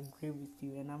established. I agree with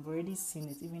you, and I've already seen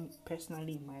it, even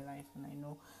personally in my life, and I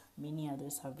know many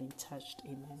others have been touched.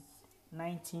 Amen.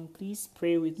 19. Please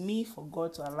pray with me for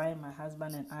God to align my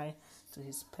husband and I to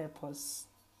his purpose.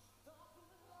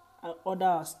 Order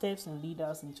our steps and lead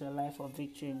us into a life of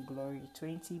victory and glory.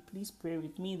 20. Please pray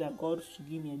with me that God should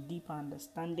give me a deeper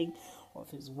understanding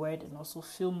of his word and also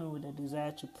fill me with a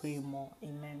desire to pray more.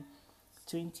 Amen.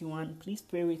 21. Please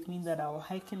pray with me that I will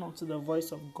hearken unto the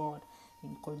voice of God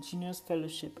in continuous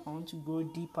fellowship. I want to grow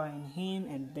deeper in him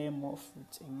and bear more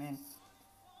fruit. Amen.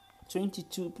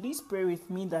 22. Please pray with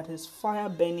me that his fire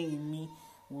burning in me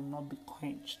will not be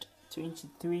quenched.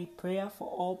 23. Prayer for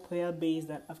all prayer bays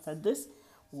that after this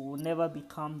we will never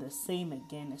become the same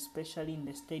again, especially in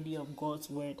the study of God's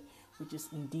word, which is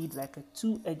indeed like a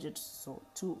two-edged sword.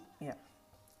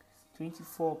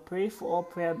 24. Pray for all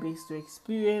prayer bays to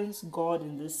experience God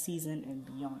in this season and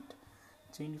beyond.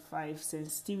 25.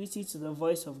 Sensitivity to the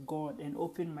voice of God and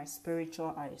open my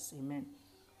spiritual eyes. Amen.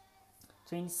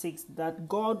 26. That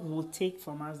God will take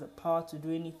from us the power to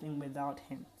do anything without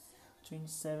him.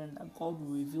 27. That God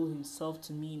will reveal himself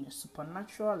to me in a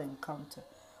supernatural encounter.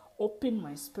 Open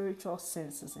my spiritual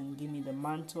senses and give me the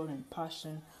mantle and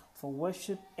passion for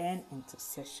worship and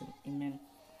intercession. Amen.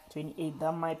 28.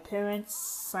 That my parents,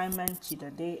 Simon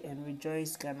Chidade and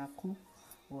Rejoice Ganaku,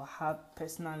 will have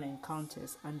personal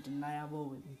encounters undeniable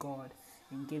with God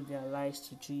and give their lives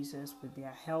to Jesus with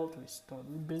their health restored.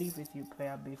 We believe with you,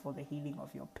 Prayer Bay, for the healing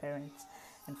of your parents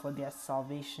and for their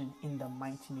salvation in the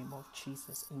mighty name of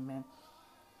Jesus. Amen.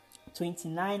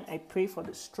 29, I pray for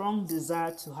the strong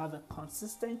desire to have a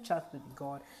consistent chat with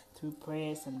God through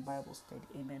prayers and Bible study.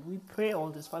 Amen. We pray all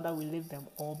this. Father, we leave them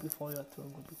all before your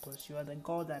throne because you are the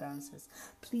God that answers.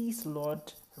 Please, Lord,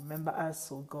 remember us,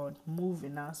 oh God. Move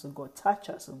in us, oh God. Touch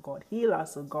us, oh God. Heal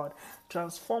us, oh God.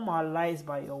 Transform our lives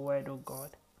by your word, oh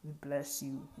God. We bless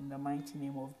you. In the mighty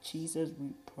name of Jesus, we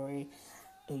pray.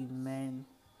 Amen.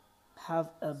 Have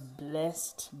a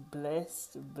blessed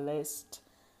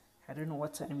I don't know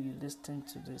what time you listen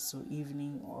to this, so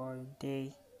evening or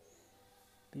day.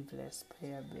 Be blessed,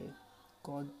 Prayer Bay.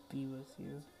 God be with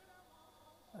you,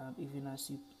 even as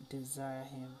you desire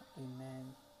him. Amen.